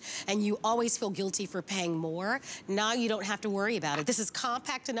fresh, and you always feel guilty for paying more. Now you don't have to worry about it. This is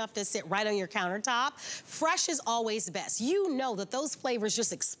compact enough to sit right on your countertop. Fresh is always best. You know that those flavors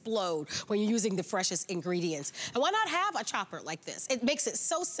just explode when you're using the freshest ingredients. And why not have a chopper like this? It makes it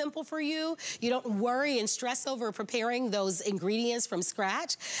so simple for you. You don't worry and stress over preparing those ingredients from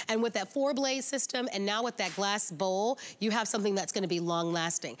scratch. And with that 4-blade system and now with that glass bowl, you have something that's gonna be long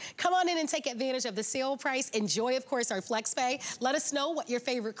lasting. Come on in and take advantage of the sale price. Enjoy, of course, our FlexPay. Let us know what your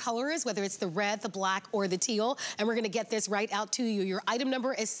favorite color is, whether it's the red, the black, or the teal, and we're gonna get this right out to you. Your item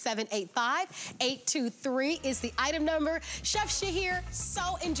number is 785-823 is the item number. Chef Shahir,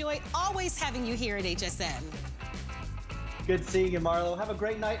 so enjoyed always having you here at HSN. Good seeing you, Marlo. Have a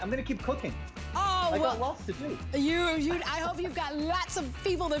great night. I'm gonna keep cooking. Oh, I got lots to do. I hope you've got lots of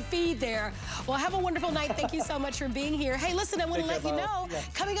people to feed there. Well, have a wonderful night. Thank you so much for being here. Hey, listen, I want to let you know,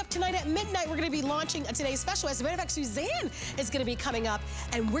 coming up tonight at midnight, we're going to be launching a Today's Special. As a matter of fact, Suzanne is going to be coming up,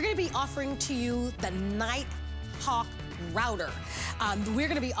 and we're going to be offering to you the Nighthawk router. We're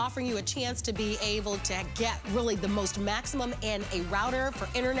going to be offering you a chance to be able to get really the most maximum in a router for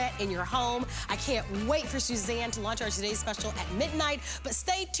internet in your home. I can't wait for Suzanne to launch our Today's Special at midnight, but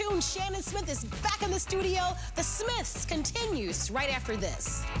stay tuned. Shannon Smith is back in the studio. The Smiths continues right after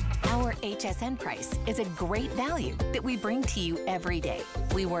this. Our HSN price is a great value that we bring to you every day.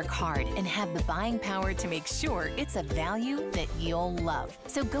 We work hard and have the buying power to make sure it's a value that you'll love.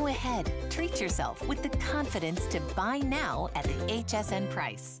 So go ahead, treat yourself with the confidence to buy now at the HSN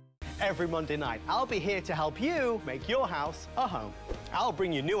price. Every Monday night, I'll be here to help you make your house a home. I'll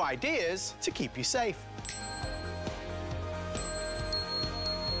bring you new ideas to keep you safe,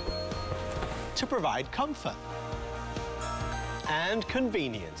 to provide comfort and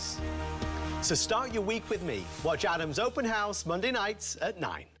convenience. So start your week with me. Watch Adam's Open House Monday nights at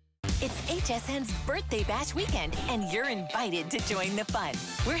 9. It's HSN's Birthday Bash weekend, and you're invited to join the fun.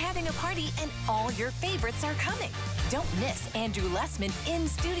 We're having a party, and all your favorites are coming. Don't miss Andrew Lessman in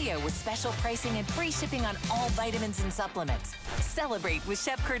studio with special pricing and free shipping on all vitamins and supplements. Celebrate with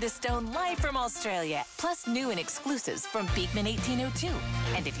Chef Curtis Stone live from Australia, plus new and exclusives from Beekman 1802.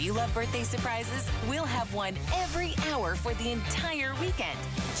 And if you love birthday surprises, we'll have one every hour for the entire weekend.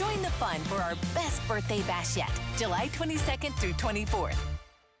 Join the fun for our best birthday bash yet, July 22nd through 24th.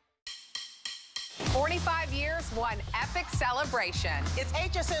 45 years, one epic celebration. It's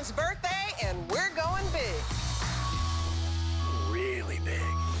HSN's birthday, and we're going big. Really big.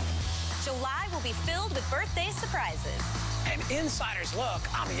 July will be filled with birthday surprises. An insider's look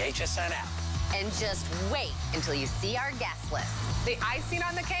on the HSN app. And just wait until you see our guest list. The icing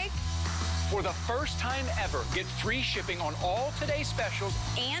on the cake? For the first time ever, get free shipping on all today's specials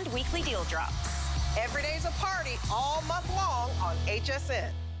And weekly deal drops. Every day's a party all month long on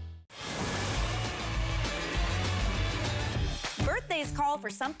HSN. Birthdays call for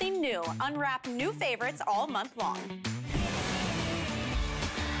something new. Unwrap new favorites all month long.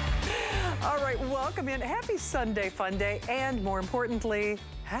 All right, welcome in. Happy Sunday Fun Day, and more importantly,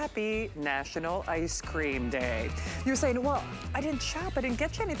 happy National Ice Cream Day. You're saying, well, I didn't shop, I didn't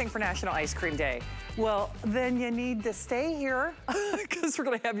get you anything for National Ice Cream Day. Well, then you need to stay here because we're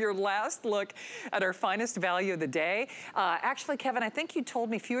gonna have your last look at our finest value of the day. Actually, Kevin, I think you told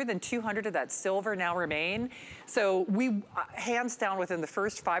me fewer than 200 of that silver now remain. So we, hands down, within the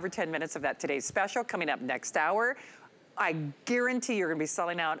first 5 or 10 minutes of that Today's Special coming up next hour, I guarantee you're gonna be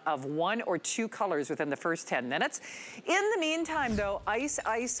selling out of 1 or 2 colors within the first 10 minutes. In the meantime though, Ice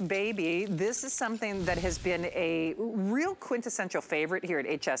Ice Baby, this is something that has been a real quintessential favorite here at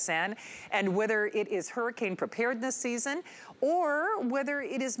HSN. And whether it is hurricane preparedness season, or whether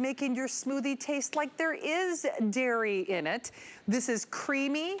it is making your smoothie taste like there is dairy in it, this is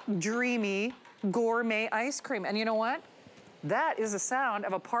creamy, dreamy, gourmet ice cream. And you know what? That is the sound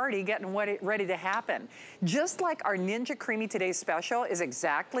of a party getting ready to happen. Just like our Ninja Creamy Today's Special is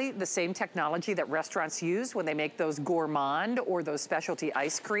exactly the same technology that restaurants use when they make those gourmand or those specialty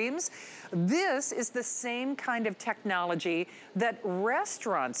ice creams. This is the same kind of technology that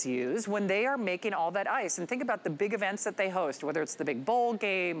restaurants use when they are making all that ice. And think about the big events that they host, whether it's the big bowl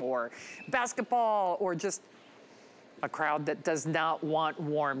game or basketball or just A crowd that does not want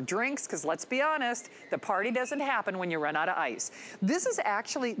warm drinks, because let's be honest, the party doesn't happen when you run out of ice. This is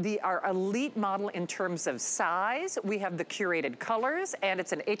actually our elite model in terms of size. We have the curated colors, and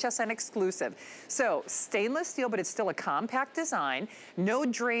it's an HSN exclusive. So stainless steel, but it's still a compact design. No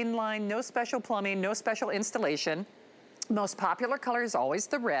drain line, no special plumbing, no special installation. Most popular color is always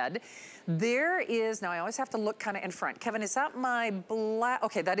the red. There is, now I always have to look kind of in front. Kevin, is that my black?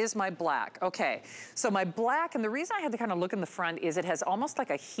 Okay, that is my black. Okay, so my black, and the reason I had to kind of look in the front is it has almost like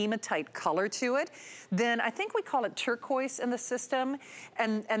a hematite color to it. Then I think we call it turquoise in the system.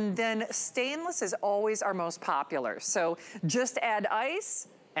 And then stainless is always our most popular. So just add ice,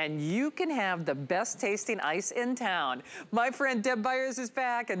 and you can have the best tasting ice in town. My friend Deb Byers is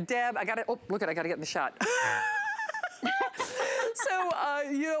back, and Deb, I gotta get in the shot. So,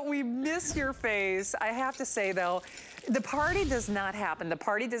 you know, we miss your face. I have to say, though, the party does not happen. The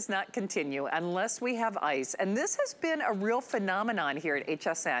party does not continue unless we have ice. And this has been a real phenomenon here at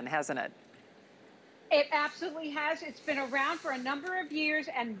HSN, hasn't it? It absolutely has. It's been around for a number of years,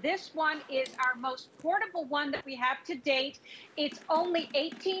 and this one is our most portable one that we have to date. It's only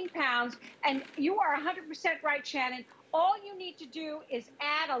 18 pounds, and you are 100% right, Shannon. All you need to do is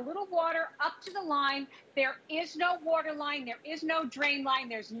add a little water up to the line. There is no water line. There is no drain line.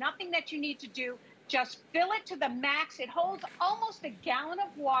 There's nothing that you need to do. Just fill it to the max. It holds almost a gallon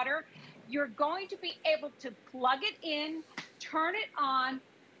of water. You're going to be able to plug it in, turn it on,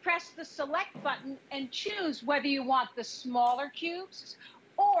 press the select button, and choose whether you want the smaller cubes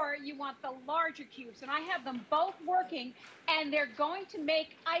or you want the larger cubes. And I have them both working, and they're going to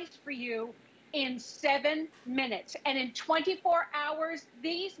make ice for you in 7 minutes. And in 24 hours,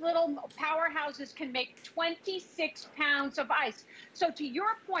 these little powerhouses can make 26 pounds of ice. So to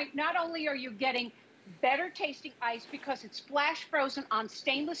your point, not only are you getting better tasting ice because it's flash frozen on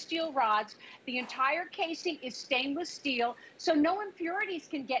stainless steel rods, the entire casing is stainless steel, so no impurities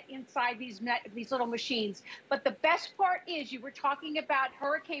can get inside these little machines. But the best part is, you were talking about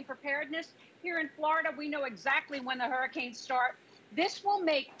hurricane preparedness. Here in Florida, we know exactly when the hurricanes start. This will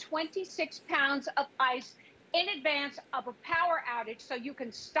make 26 pounds of ice in advance of a power outage, so you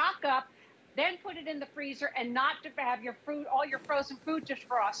can stock up, then put it in the freezer, and not to have your fruit, all your frozen food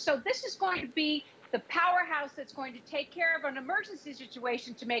defrost. So this is going to be the powerhouse that's going to take care of an emergency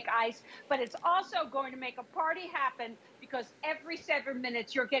situation to make ice, but it's also going to make a party happen, because every 7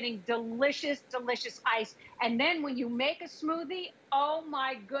 minutes you're getting delicious, delicious ice. And then when you make a smoothie, oh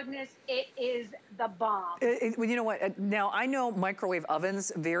my goodness, it is the bomb. Well, you know what? Now, I know microwave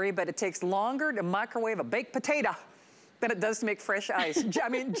ovens vary, but it takes longer to microwave a baked potato than it does to make fresh ice. I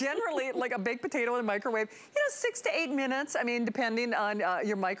mean, generally, like a baked potato in a microwave, you know, 6 to 8 minutes. I mean, depending on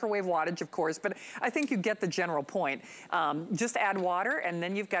your microwave wattage, of course, but I think you get the general point. Just add water, and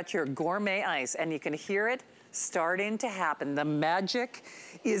then you've got your gourmet ice, and you can hear it starting to happen. The magic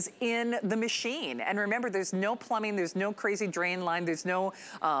is in the machine. And remember, there's no plumbing, there's no crazy drain line, there's no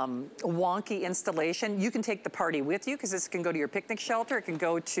wonky installation. You can take the party with you, because this can go to your picnic shelter, it can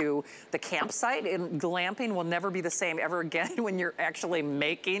go to the campsite, and glamping will never be the same ever again when you're actually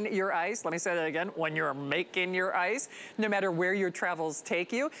making your ice. Let me say that again, when you're making your ice, no matter where your travels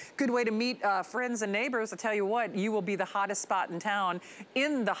take you. Good way to meet friends and neighbors. I'll tell you what, you will be the hottest spot in town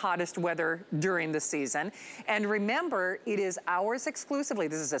in the hottest weather during the season. And remember, it is ours exclusively.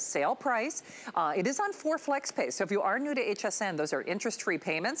 This is a sale price. It is on 4 flex pays. So if you are new to HSN, those are interest-free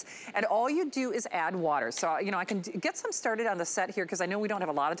payments. And all you do is add water. So, you know, I can get some started on the set here, because I know we don't have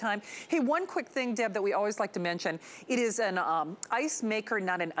a lot of time. Hey, one quick thing, Deb, that we always like to mention. It is an ice maker,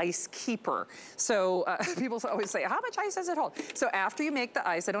 not an ice keeper. So people always say, how much ice does it hold? So after you make the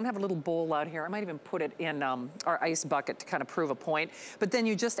ice, I don't have a little bowl out here. I might even put it in our ice bucket to kind of prove a point. But then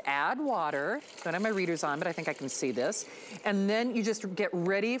you just add water. Don't have my readers on, but I think I can see this. And then you just get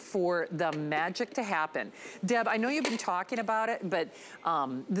ready for the magic to happen. Deb, I know you've been talking about it, but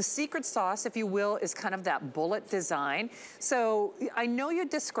the secret sauce, if you will, is kind of that bullet design. So I know you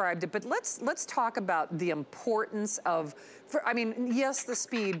described it, but let's talk about the importance of, I mean, yes, the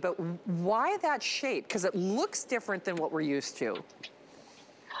speed, but why that shape? Because it looks different than what we're used to.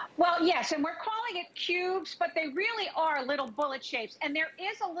 Well, yes, and we're calling it cubes, but they really are little bullet shapes. And there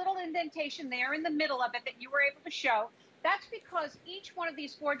is a little indentation there in the middle of it that you were able to show. That's because each one of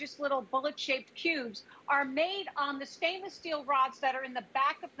these gorgeous little bullet-shaped cubes are made on the stainless steel rods that are in the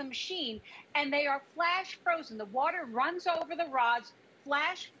back of the machine, and they are flash frozen. The water runs over the rods,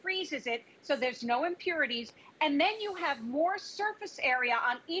 flash freezes it, so there's no impurities, and then you have more surface area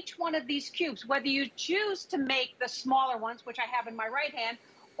on each one of these cubes, whether you choose to make the smaller ones, which I have in my right hand,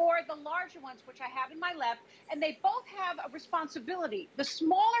 or the larger ones, which I have in my left, and they both have a responsibility. The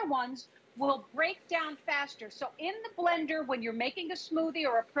smaller ones will break down faster. So in the blender, when you're making a smoothie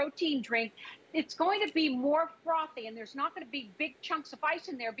or a protein drink, it's going to be more frothy, and there's not going to be big chunks of ice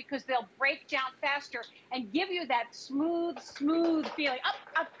in there because they'll break down faster and give you that smooth feeling.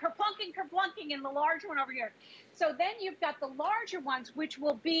 Up, kerplunking in the large one over here. So then you've got the larger ones, which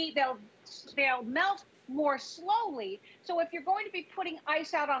will be, they'll melt more slowly. So if you're going to be putting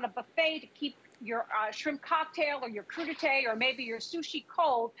ice out on a buffet to keep your shrimp cocktail or your crudité or maybe your sushi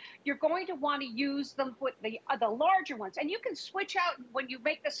cold, you're going to want to use them with the larger ones. And you can switch out when you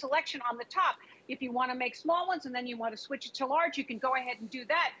make the selection on the top. If you want to make small ones and then you want to switch it to large, you can go ahead and do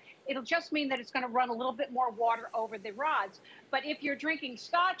that. It'll just mean that it's going to run a little bit more water over the rods. But if you're drinking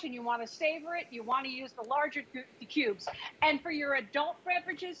scotch and you want to savor it, you want to use the larger cubes. And for your adult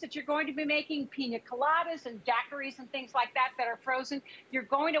beverages that you're going to be making, pina coladas and daiquiris and things like that that are frozen, you're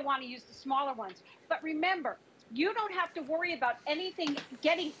going to want to use the smaller ones. But remember, you don't have to worry about anything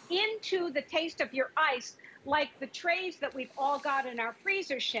getting into the taste of your ice like the trays that we've all got in our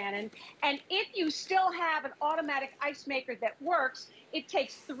freezers, Shannon. And if you still have an automatic ice maker that works, it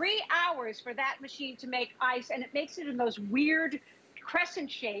takes 3 hours for that machine to make ice, and it makes it in those weird crescent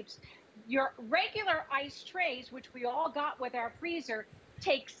shapes. Your regular ice trays, which we all got with our freezer,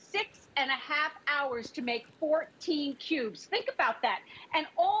 take 6.5 hours to make 14 cubes. Think about that. And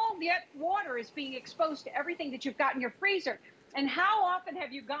all the water is being exposed to everything that you've got in your freezer. And how often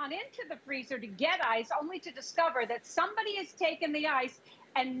have you gone into the freezer to get ice only to discover that somebody has taken the ice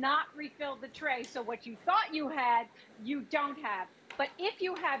and not refilled the tray? So what you thought you had, you don't have. But if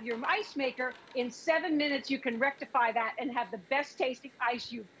you have your ice maker, in 7 minutes, you can rectify that and have the best tasting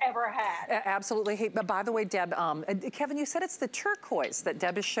ice you've ever had. Absolutely. Hey, but by the way, Deb, Kevin, you said it's the turquoise that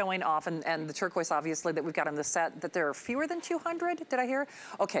Deb is showing off, and the turquoise, obviously, that we've got on the set, that there are fewer than 200, did I hear?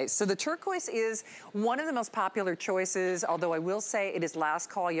 Okay, so the turquoise is one of the most popular choices, although I will say it is last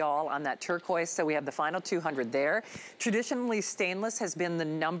call, y'all, on that turquoise, so we have the final 200 there. Traditionally, stainless has been the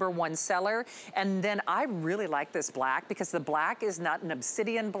 #1 seller, and then I really like this black because the black is not an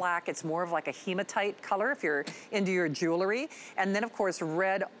obsidian black. It's more of like a hematite color if you're into your jewelry. And then, of course,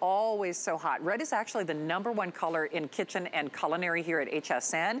 red, always so hot. Red is actually the #1 color in kitchen and culinary here at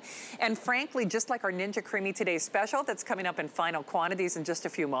HSN. And frankly, just like our Ninja Creamy Today special that's coming up in final quantities in just a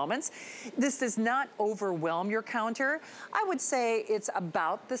few moments, this does not overwhelm your counter. I would say it's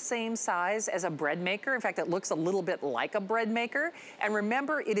about the same size as a bread maker. In fact, it looks a little bit like a bread maker. And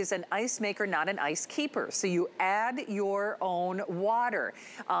remember, it is an ice maker, not an ice keeper. So you add your own water.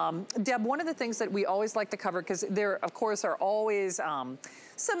 Deb, one of the things that we always like to cover, because there, of course, are always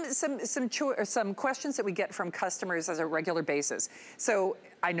some questions that we get from customers as a regular basis. So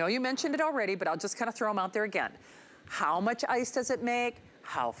I know you mentioned it already, but I'll just kind of throw them out there again. How much ice does it make?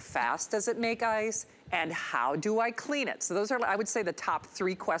 How fast does it make ice? And how do I clean it? So those are, I would say, the top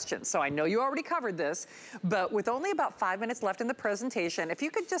 3 questions. So I know you already covered this, but with only about 5 minutes left in the presentation, if you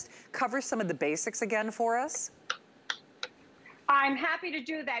could just cover some of the basics again for us. I'm happy to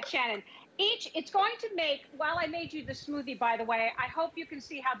do that, Shannon. It's going to make, while I made you the smoothie, by the way, I hope you can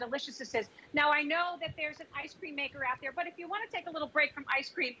see how delicious this is. Now, I know that there's an ice cream maker out there, but if you want to take a little break from ice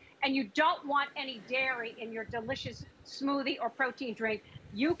cream and you don't want any dairy in your delicious smoothie or protein drink,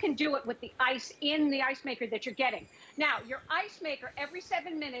 you can do it with the ice in the ice maker that you're getting. Now, your ice maker, every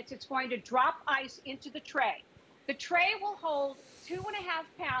 7 minutes, it's going to drop ice into the tray. The tray will hold 2.5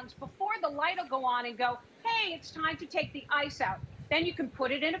 pounds before the light will go on and go, hey, it's time to take the ice out. Then you can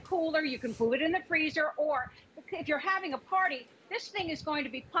put it in a cooler, you can put it in the freezer, or if you're having a party, this thing is going to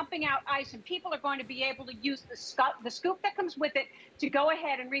be pumping out ice and people are going to be able to use the scoop that comes with it to go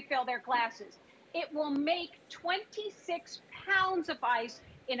ahead and refill their glasses. It will make 26 pounds of ice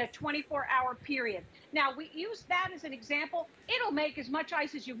in a 24-hour period. Now, we use that as an example. It'll make as much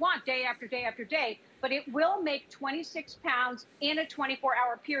ice as you want day after day after day, but it will make 26 pounds in a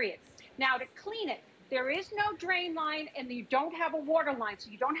 24-hour period. Now, to clean it, there is no drain line and you don't have a water line, so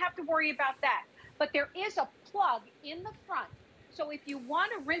you don't have to worry about that. But there is a plug in the front. So if you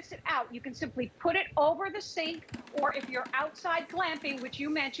want to rinse it out, you can simply put it over the sink, or if you're outside glamping, which you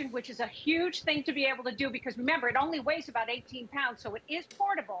mentioned, which is a huge thing to be able to do because remember, it only weighs about 18 pounds, so it is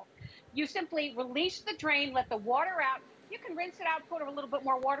portable. You simply release the drain, let the water out. You can rinse it out, put a little bit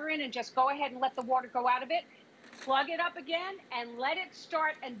more water in, and just go ahead and let the water go out of it. Plug it up again and let it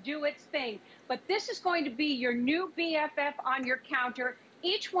start and do its thing. But this is going to be your new BFF on your counter.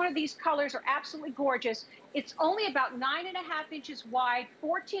 Each one of these colors are absolutely gorgeous. It's only about 9.5 inches wide,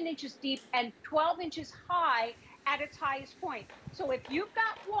 14 inches deep, and 12 inches high at its highest point. So if you've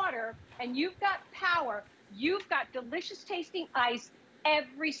got water and you've got power, you've got delicious tasting ice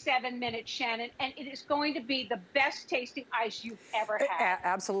every 7 minutes, Shannon, and it is going to be the best tasting ice you've ever had.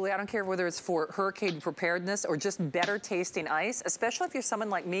 Absolutely. I don't care whether it's for hurricane preparedness or just better tasting ice, especially if you're someone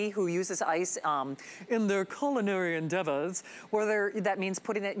like me who uses ice in their culinary endeavors, whether that means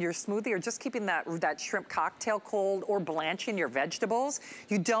putting it in your smoothie or just keeping that shrimp cocktail cold or blanching your vegetables.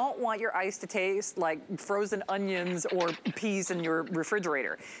 You don't want your ice to taste like frozen onions or peas in your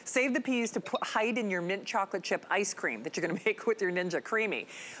refrigerator. Save the peas to hide in your mint chocolate chip ice cream that you're gonna make with your Ninja Creamy.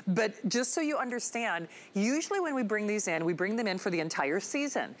 But just so you understand, usually when we bring these in, we bring them in for the entire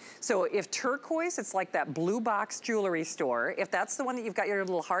season. So if turquoise, it's like that blue box jewelry store. If that's the one that you've got your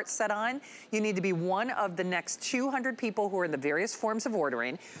little heart set on, you need to be one of the next 200 people who are in the various forms of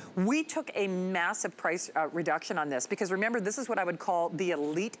ordering. We took a massive price reduction on this because remember, this is what I would call the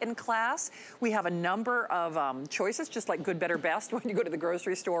elite in class. We have a number of choices, just like good, better, best when you go to the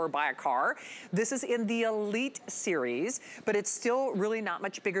grocery store or buy a car. This is in the elite series, but it's still really not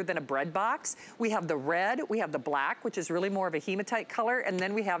much bigger than a bread box. We have the red, we have the black, which is really more of a hematite color, and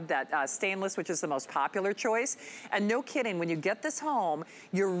then we have that stainless, which is the most popular choice. And no kidding, when you get this home,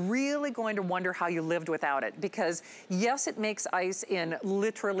 you're really going to wonder how you lived without it, because yes, it makes ice in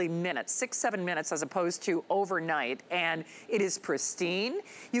literally minutes, 6-7 minutes as opposed to overnight, and it is pristine.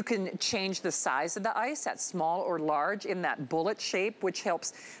 You can change the size of the ice at small or large in that bullet shape, which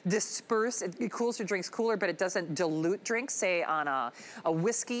helps disperse. It cools your drinks cooler, but it doesn't dilute drinks, say on a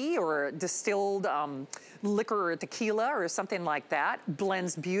whiskey or a distilled liquor or tequila or something like that.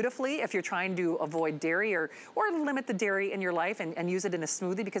 Blends beautifully if you're trying to avoid dairy or limit the dairy in your life and use it in a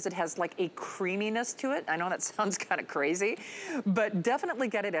smoothie because it has like a creaminess to it. I know that sounds kind of crazy, but definitely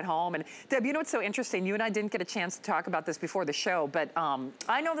get it at home. And Deb, you know what's so interesting? You and I didn't get a chance to talk about this before the show, but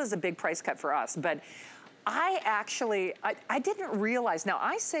I know this is a big price cut for us, but I didn't realize, now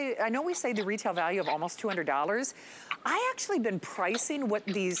I know we say the retail value of almost $200. I actually been pricing what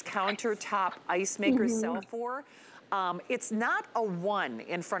these countertop ice makers sell for. It's not a 1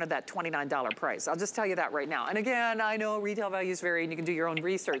 in front of that $29 price. I'll just tell you that right now. And again, I know retail values vary and you can do your own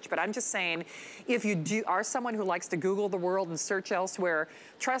research, but I'm just saying, if you are someone who likes to Google the world and search elsewhere,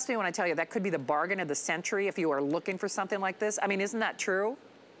 trust me when I tell you, that could be the bargain of the century if you are looking for something like this. I mean, isn't that true?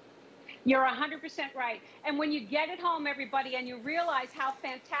 You're 100% right. And when you get it home, everybody, and you realize how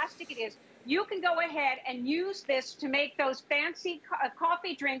fantastic it is, you can go ahead and use this to make those fancy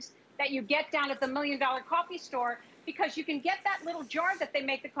coffee drinks that you get down at the $1 Million Coffee Store, because you can get that little jar that they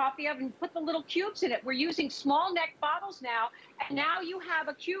make the coffee of and put the little cubes in it. We're using small neck bottles now, and now you have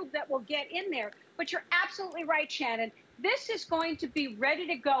a cube that will get in there. But you're absolutely right, Shannon. This is going to be ready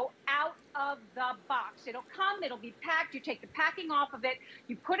to go out of the box. It'll come, it'll be packed, you take the packing off of it,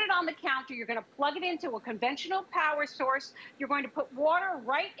 you put it on the counter, you're gonna plug it into a conventional power source, you're going to put water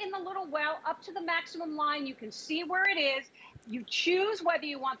right in the little well up to the maximum line, you can see where it is, you choose whether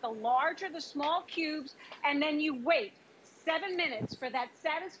you want the large or the small cubes, and then you wait 7 minutes for that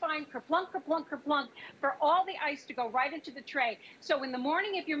satisfying kerplunk, kerplunk, kerplunk, for all the ice to go right into the tray. So in the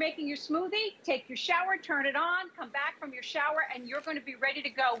morning, if you're making your smoothie, take your shower, turn it on, come back from your shower, and you're going to be ready to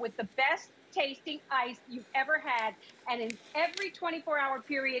go with the best tasting ice you've ever had. And in every 24-hour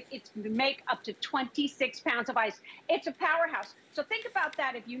period, it's going to make up to 26 pounds of ice. It's a powerhouse. So think about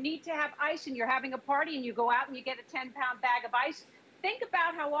that. If you need to have ice and you're having a party and you go out and you get a 10-pound bag of ice, think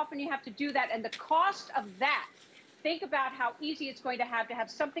about how often you have to do that and the cost of that. Think about how easy it's going to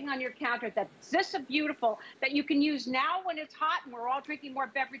have something on your counter that's this beautiful, that you can use now when it's hot and we're all drinking more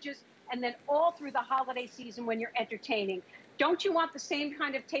beverages, and then all through the holiday season when you're entertaining. Don't you want the same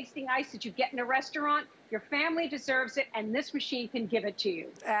kind of tasting ice that you get in a restaurant? Your family deserves it, and this machine can give it to you.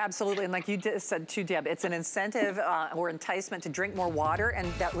 Absolutely, and like you said too, Deb, it's an incentive or enticement to drink more water, and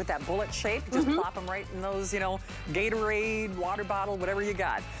that with that bullet shape, just plop them right in those, you know, Gatorade, water bottle, whatever you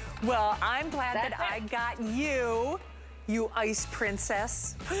got. Well, I'm glad that I got you, you ice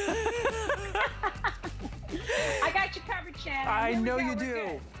princess. I got you covered, Shannon. I know you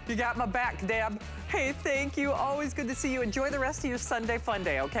do. You got my back, Deb. Hey, thank you. Always good to see you. Enjoy the rest of your Sunday fun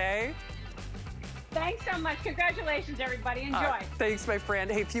day, okay? Thanks so much. Congratulations, everybody. Enjoy. Thanks, my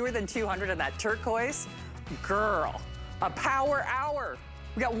friend. Hey, fewer than 200 on that turquoise. Girl, a power hour.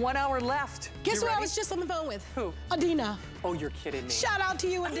 We got 1 hour left. Guess who I was just on the phone with? Who? Adina. Oh, you're kidding me. Shout out to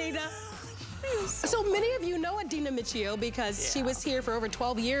you, Adina. So many of you know Adina Michio because she was here for over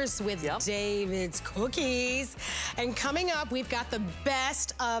 12 years with David's Cookies. And coming up, we've got the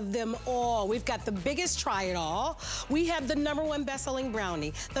best of them all. We've got the biggest try-it-all. We have the #1 best-selling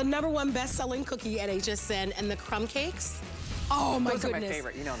brownie, the #1 best-selling cookie at HSN, and the crumb cakes Oh my goodness. Those are my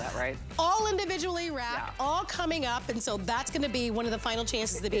favorite, you know that, right? All individually wrapped, all coming up, and so that's gonna be one of the final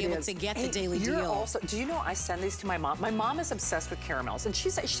chances to be able to get the daily deal. Also, do you know I send these to my mom? My mom is obsessed with caramels, and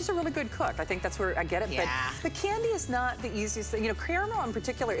she's a really good cook. I think that's where I get it. Yeah. But the candy is not the easiest thing. You know, caramel in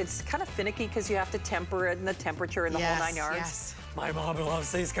particular, it's kind of finicky because you have to temper it and the temperature and the whole 9 yards. Yes. My mom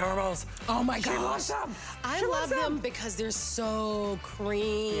loves these caramels. Oh my gosh. She loves them. I love them because they're so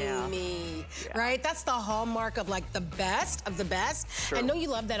creamy, right? That's the hallmark of like the best of the best. True. I know you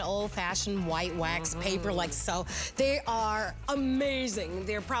love that old-fashioned white wax paper like so. They are amazing.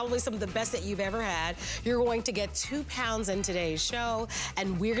 They're probably some of the best that you've ever had. You're going to get 2 pounds in today's show,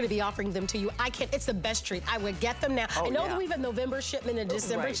 and we're going to be offering them to you. It's the best treat. I would get them now. I know that we have a November shipment and a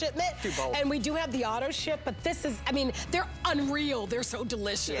December shipment, and we do have the auto ship, but this is, I mean, they're unreal. They're so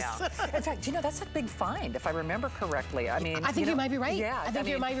delicious. Yeah. In fact, you know, that's a big find, if I remember correctly. I mean, I think you might be right. Yeah. I think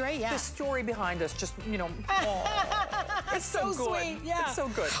you might be right, yeah. The story behind us just, you know, it's so good. Sweet, yeah. It's so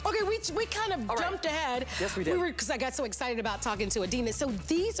good. Okay, we kind of jumped ahead. Yes, we did. Because I got so excited about talking to Adina. So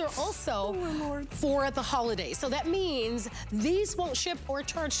these are also for the holidays. So that means these won't ship or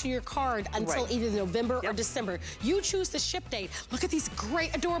charge to your card until either November or December. You choose the ship date. Look at these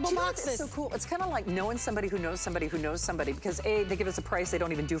great, adorable boxes. It's so cool. It's kind of like knowing somebody who knows somebody who knows somebody, because they give us a price they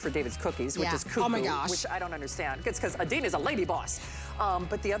don't even do for David's cookies, which is cuckoo, oh my gosh, which I don't understand. It's because Adina's a lady boss.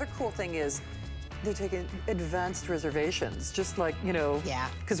 But the other cool thing is they're taking advanced reservations, just like, you know,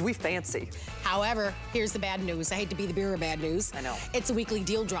 because we fancy. However, here's the bad news. I hate to be the bearer of bad news. I know. It's a weekly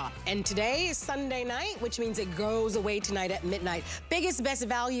deal drop. And today is Sunday night, which means it goes away tonight at midnight. Biggest, best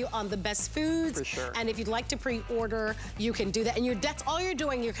value on the best foods. For sure. And if you'd like to pre-order, you can do that. And that's all you're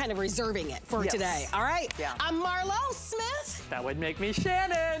doing. You're kind of reserving it for today. All right? Yeah. I'm Marlo Smith. That would make me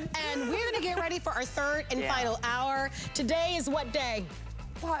Shannon. And we're going to get ready for our third and final hour. Today is what day?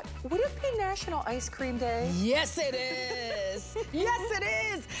 What? Would it be National Ice Cream Day? Yes, it is. Yes, it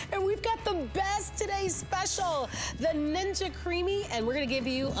is. And we've got the best today's special, the Ninja Creamy. And we're going to give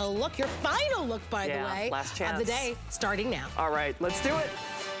you a look, your final look, by the way, last chance of the day, starting now. All right, let's do it.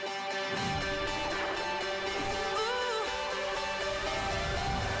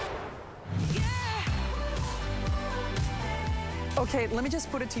 Okay, let me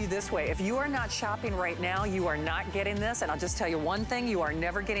just put it to you this way. If you are not shopping right now, you are not getting this. And I'll just tell you one thing, you are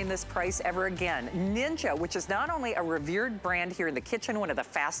never getting this price ever again. Ninja, which is not only a revered brand here in the kitchen, one of the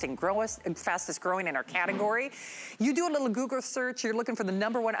fastest growing in our category. You do a little Google search, you're looking for the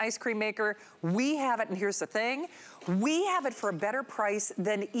 #1 ice cream maker. We have it, and here's the thing. We have it for a better price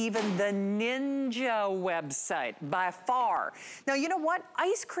than even the Ninja website, by far. Now, you know what?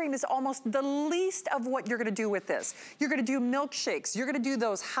 Ice cream is almost the least of what you're gonna do with this. You're gonna do milkshakes. You're gonna do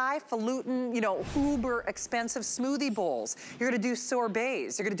those highfalutin, you know, uber expensive smoothie bowls. You're gonna do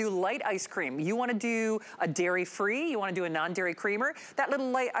sorbets. You're gonna do light ice cream. You wanna do a dairy-free, you wanna do a non-dairy creamer. That little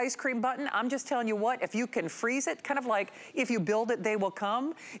light ice cream button, I'm just telling you what, if you can freeze it, kind of like if you build it, they will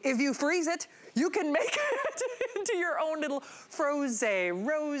come. If you freeze it, you can make it into your own little frosé,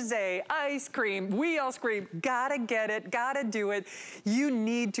 rosé, ice cream, wheel cream. Gotta get it, gotta do it. You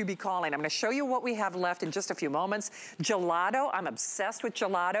need to be calling. I'm gonna show you what we have left in just a few moments. Gelato, I'm obsessed with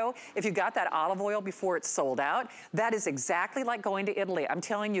gelato. If you got that olive oil before it's sold out, that is exactly like going to Italy. I'm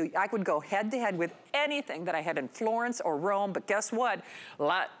telling you, I would go head to head with anything that I had in Florence or Rome, but guess what? A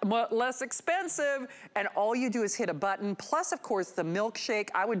lot less expensive, and all you do is hit a button. Plus, of course, the milkshake,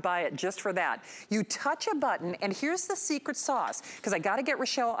 I would buy it just for that. You touch a button, and here's the secret sauce, because I gotta get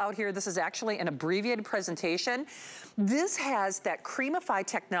Rochelle out here. This is actually an abbreviated presentation. This has that Creamify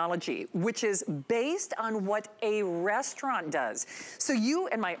technology, which is based on what a restaurant does. So you,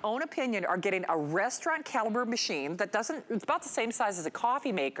 in my own opinion, are getting a restaurant caliber machine that it's about the same size as a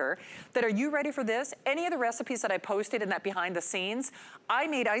coffee maker, are you ready for this? Any of the recipes that I posted in that behind the scenes, I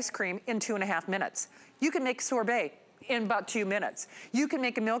made ice cream in 2.5 minutes. You can make sorbet in about 2 minutes. You can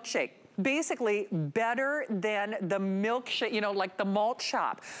make a milkshake. Basically better than the milkshake, you know, like the malt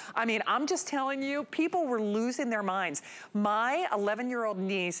shop. I mean, I'm just telling you, people were losing their minds. My 11-year-old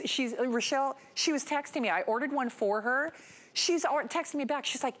niece, Rochelle, she was texting me. I ordered one for her. She's texting me back.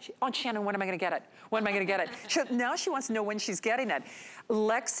 She's like, Aunt Shannon, when am I gonna get it? When am I gonna get it? Now she wants to know when she's getting it.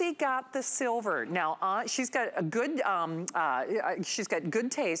 Lexi got the silver. Now, she's got a good, she's got good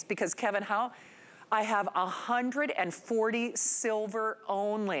taste because Kevin, I have 140 silver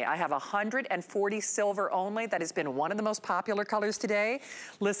only. I have 140 silver only. That has been one of the most popular colors today.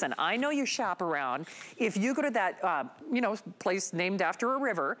 Listen, I know you shop around. If you go to that, you know, place named after a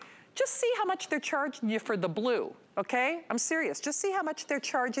river, just see how much they're charging you for the blue, okay? I'm serious, just see how much they're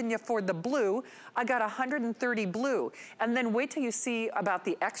charging you for the blue. I got 130 blue, and then wait till you see about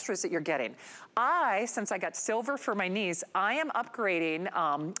the extras that you're getting. Since I got silver for my niece, I am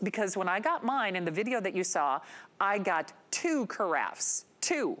upgrading because when I got mine in the video that you saw, I got 2 carafes,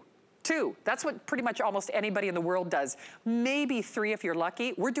 two. That's what pretty much almost anybody in the world does. Maybe 3 if you're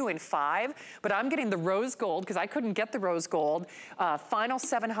lucky. We're doing 5, but I'm getting the rose gold because I couldn't get the rose gold. Final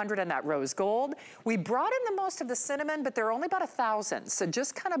 700 on that rose gold. We brought in the most of the cinnamon, but they're only about 1,000. So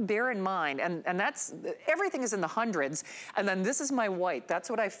just kind of bear in mind, and that's, everything is in the hundreds. And then this is my white. That's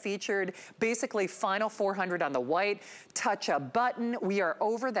what I featured. Basically final 400 on the white. Touch a button. We are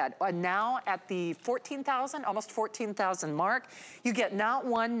over that now at the 14,000, almost 14,000 mark. You get not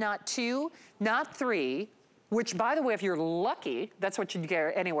 1, not 2, not 3, which by the way, if you're lucky, that's what you'd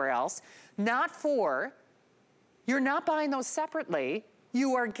get anywhere else. Not 4, you're not buying those separately.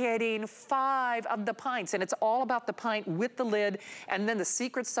 You are getting 5 of the pints, and it's all about the pint with the lid, and then the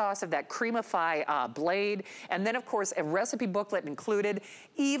secret sauce of that Creamify blade, and then of course a recipe booklet included.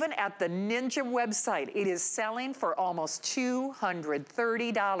 Even at the Ninja website, it is selling for almost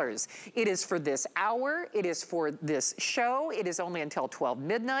 $230. It is for this hour, it is for this show, it is only until 12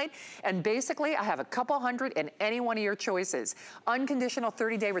 midnight, and basically I have a couple hundred in any one of your choices. Unconditional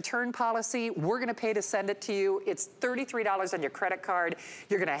 30-day return policy, we're gonna pay to send it to you. It's $33 on your credit card.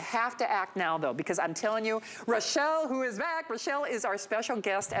 You're gonna have to act now though, because I'm telling you, Rochelle, who is back, Rochelle is our special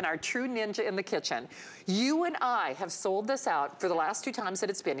guest and our true ninja in the kitchen. You and I have sold this out for the last 2 times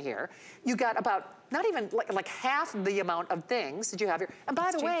that it's been here. You got about, not even like half the amount of things that you have here. And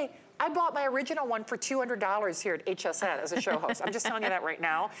by the way, I bought my original one for $200 here at HSN as a show host. I'm just telling you that right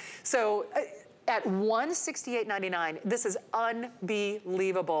now. So at $168.99, this is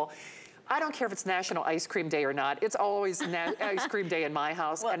unbelievable. I don't care if it's National Ice Cream Day or not. It's always Ice Cream Day in my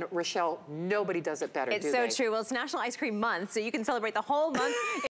house. Well, and Rochelle, nobody does it better, do they? It's so true. Well, it's National Ice Cream Month, so you can celebrate the whole month.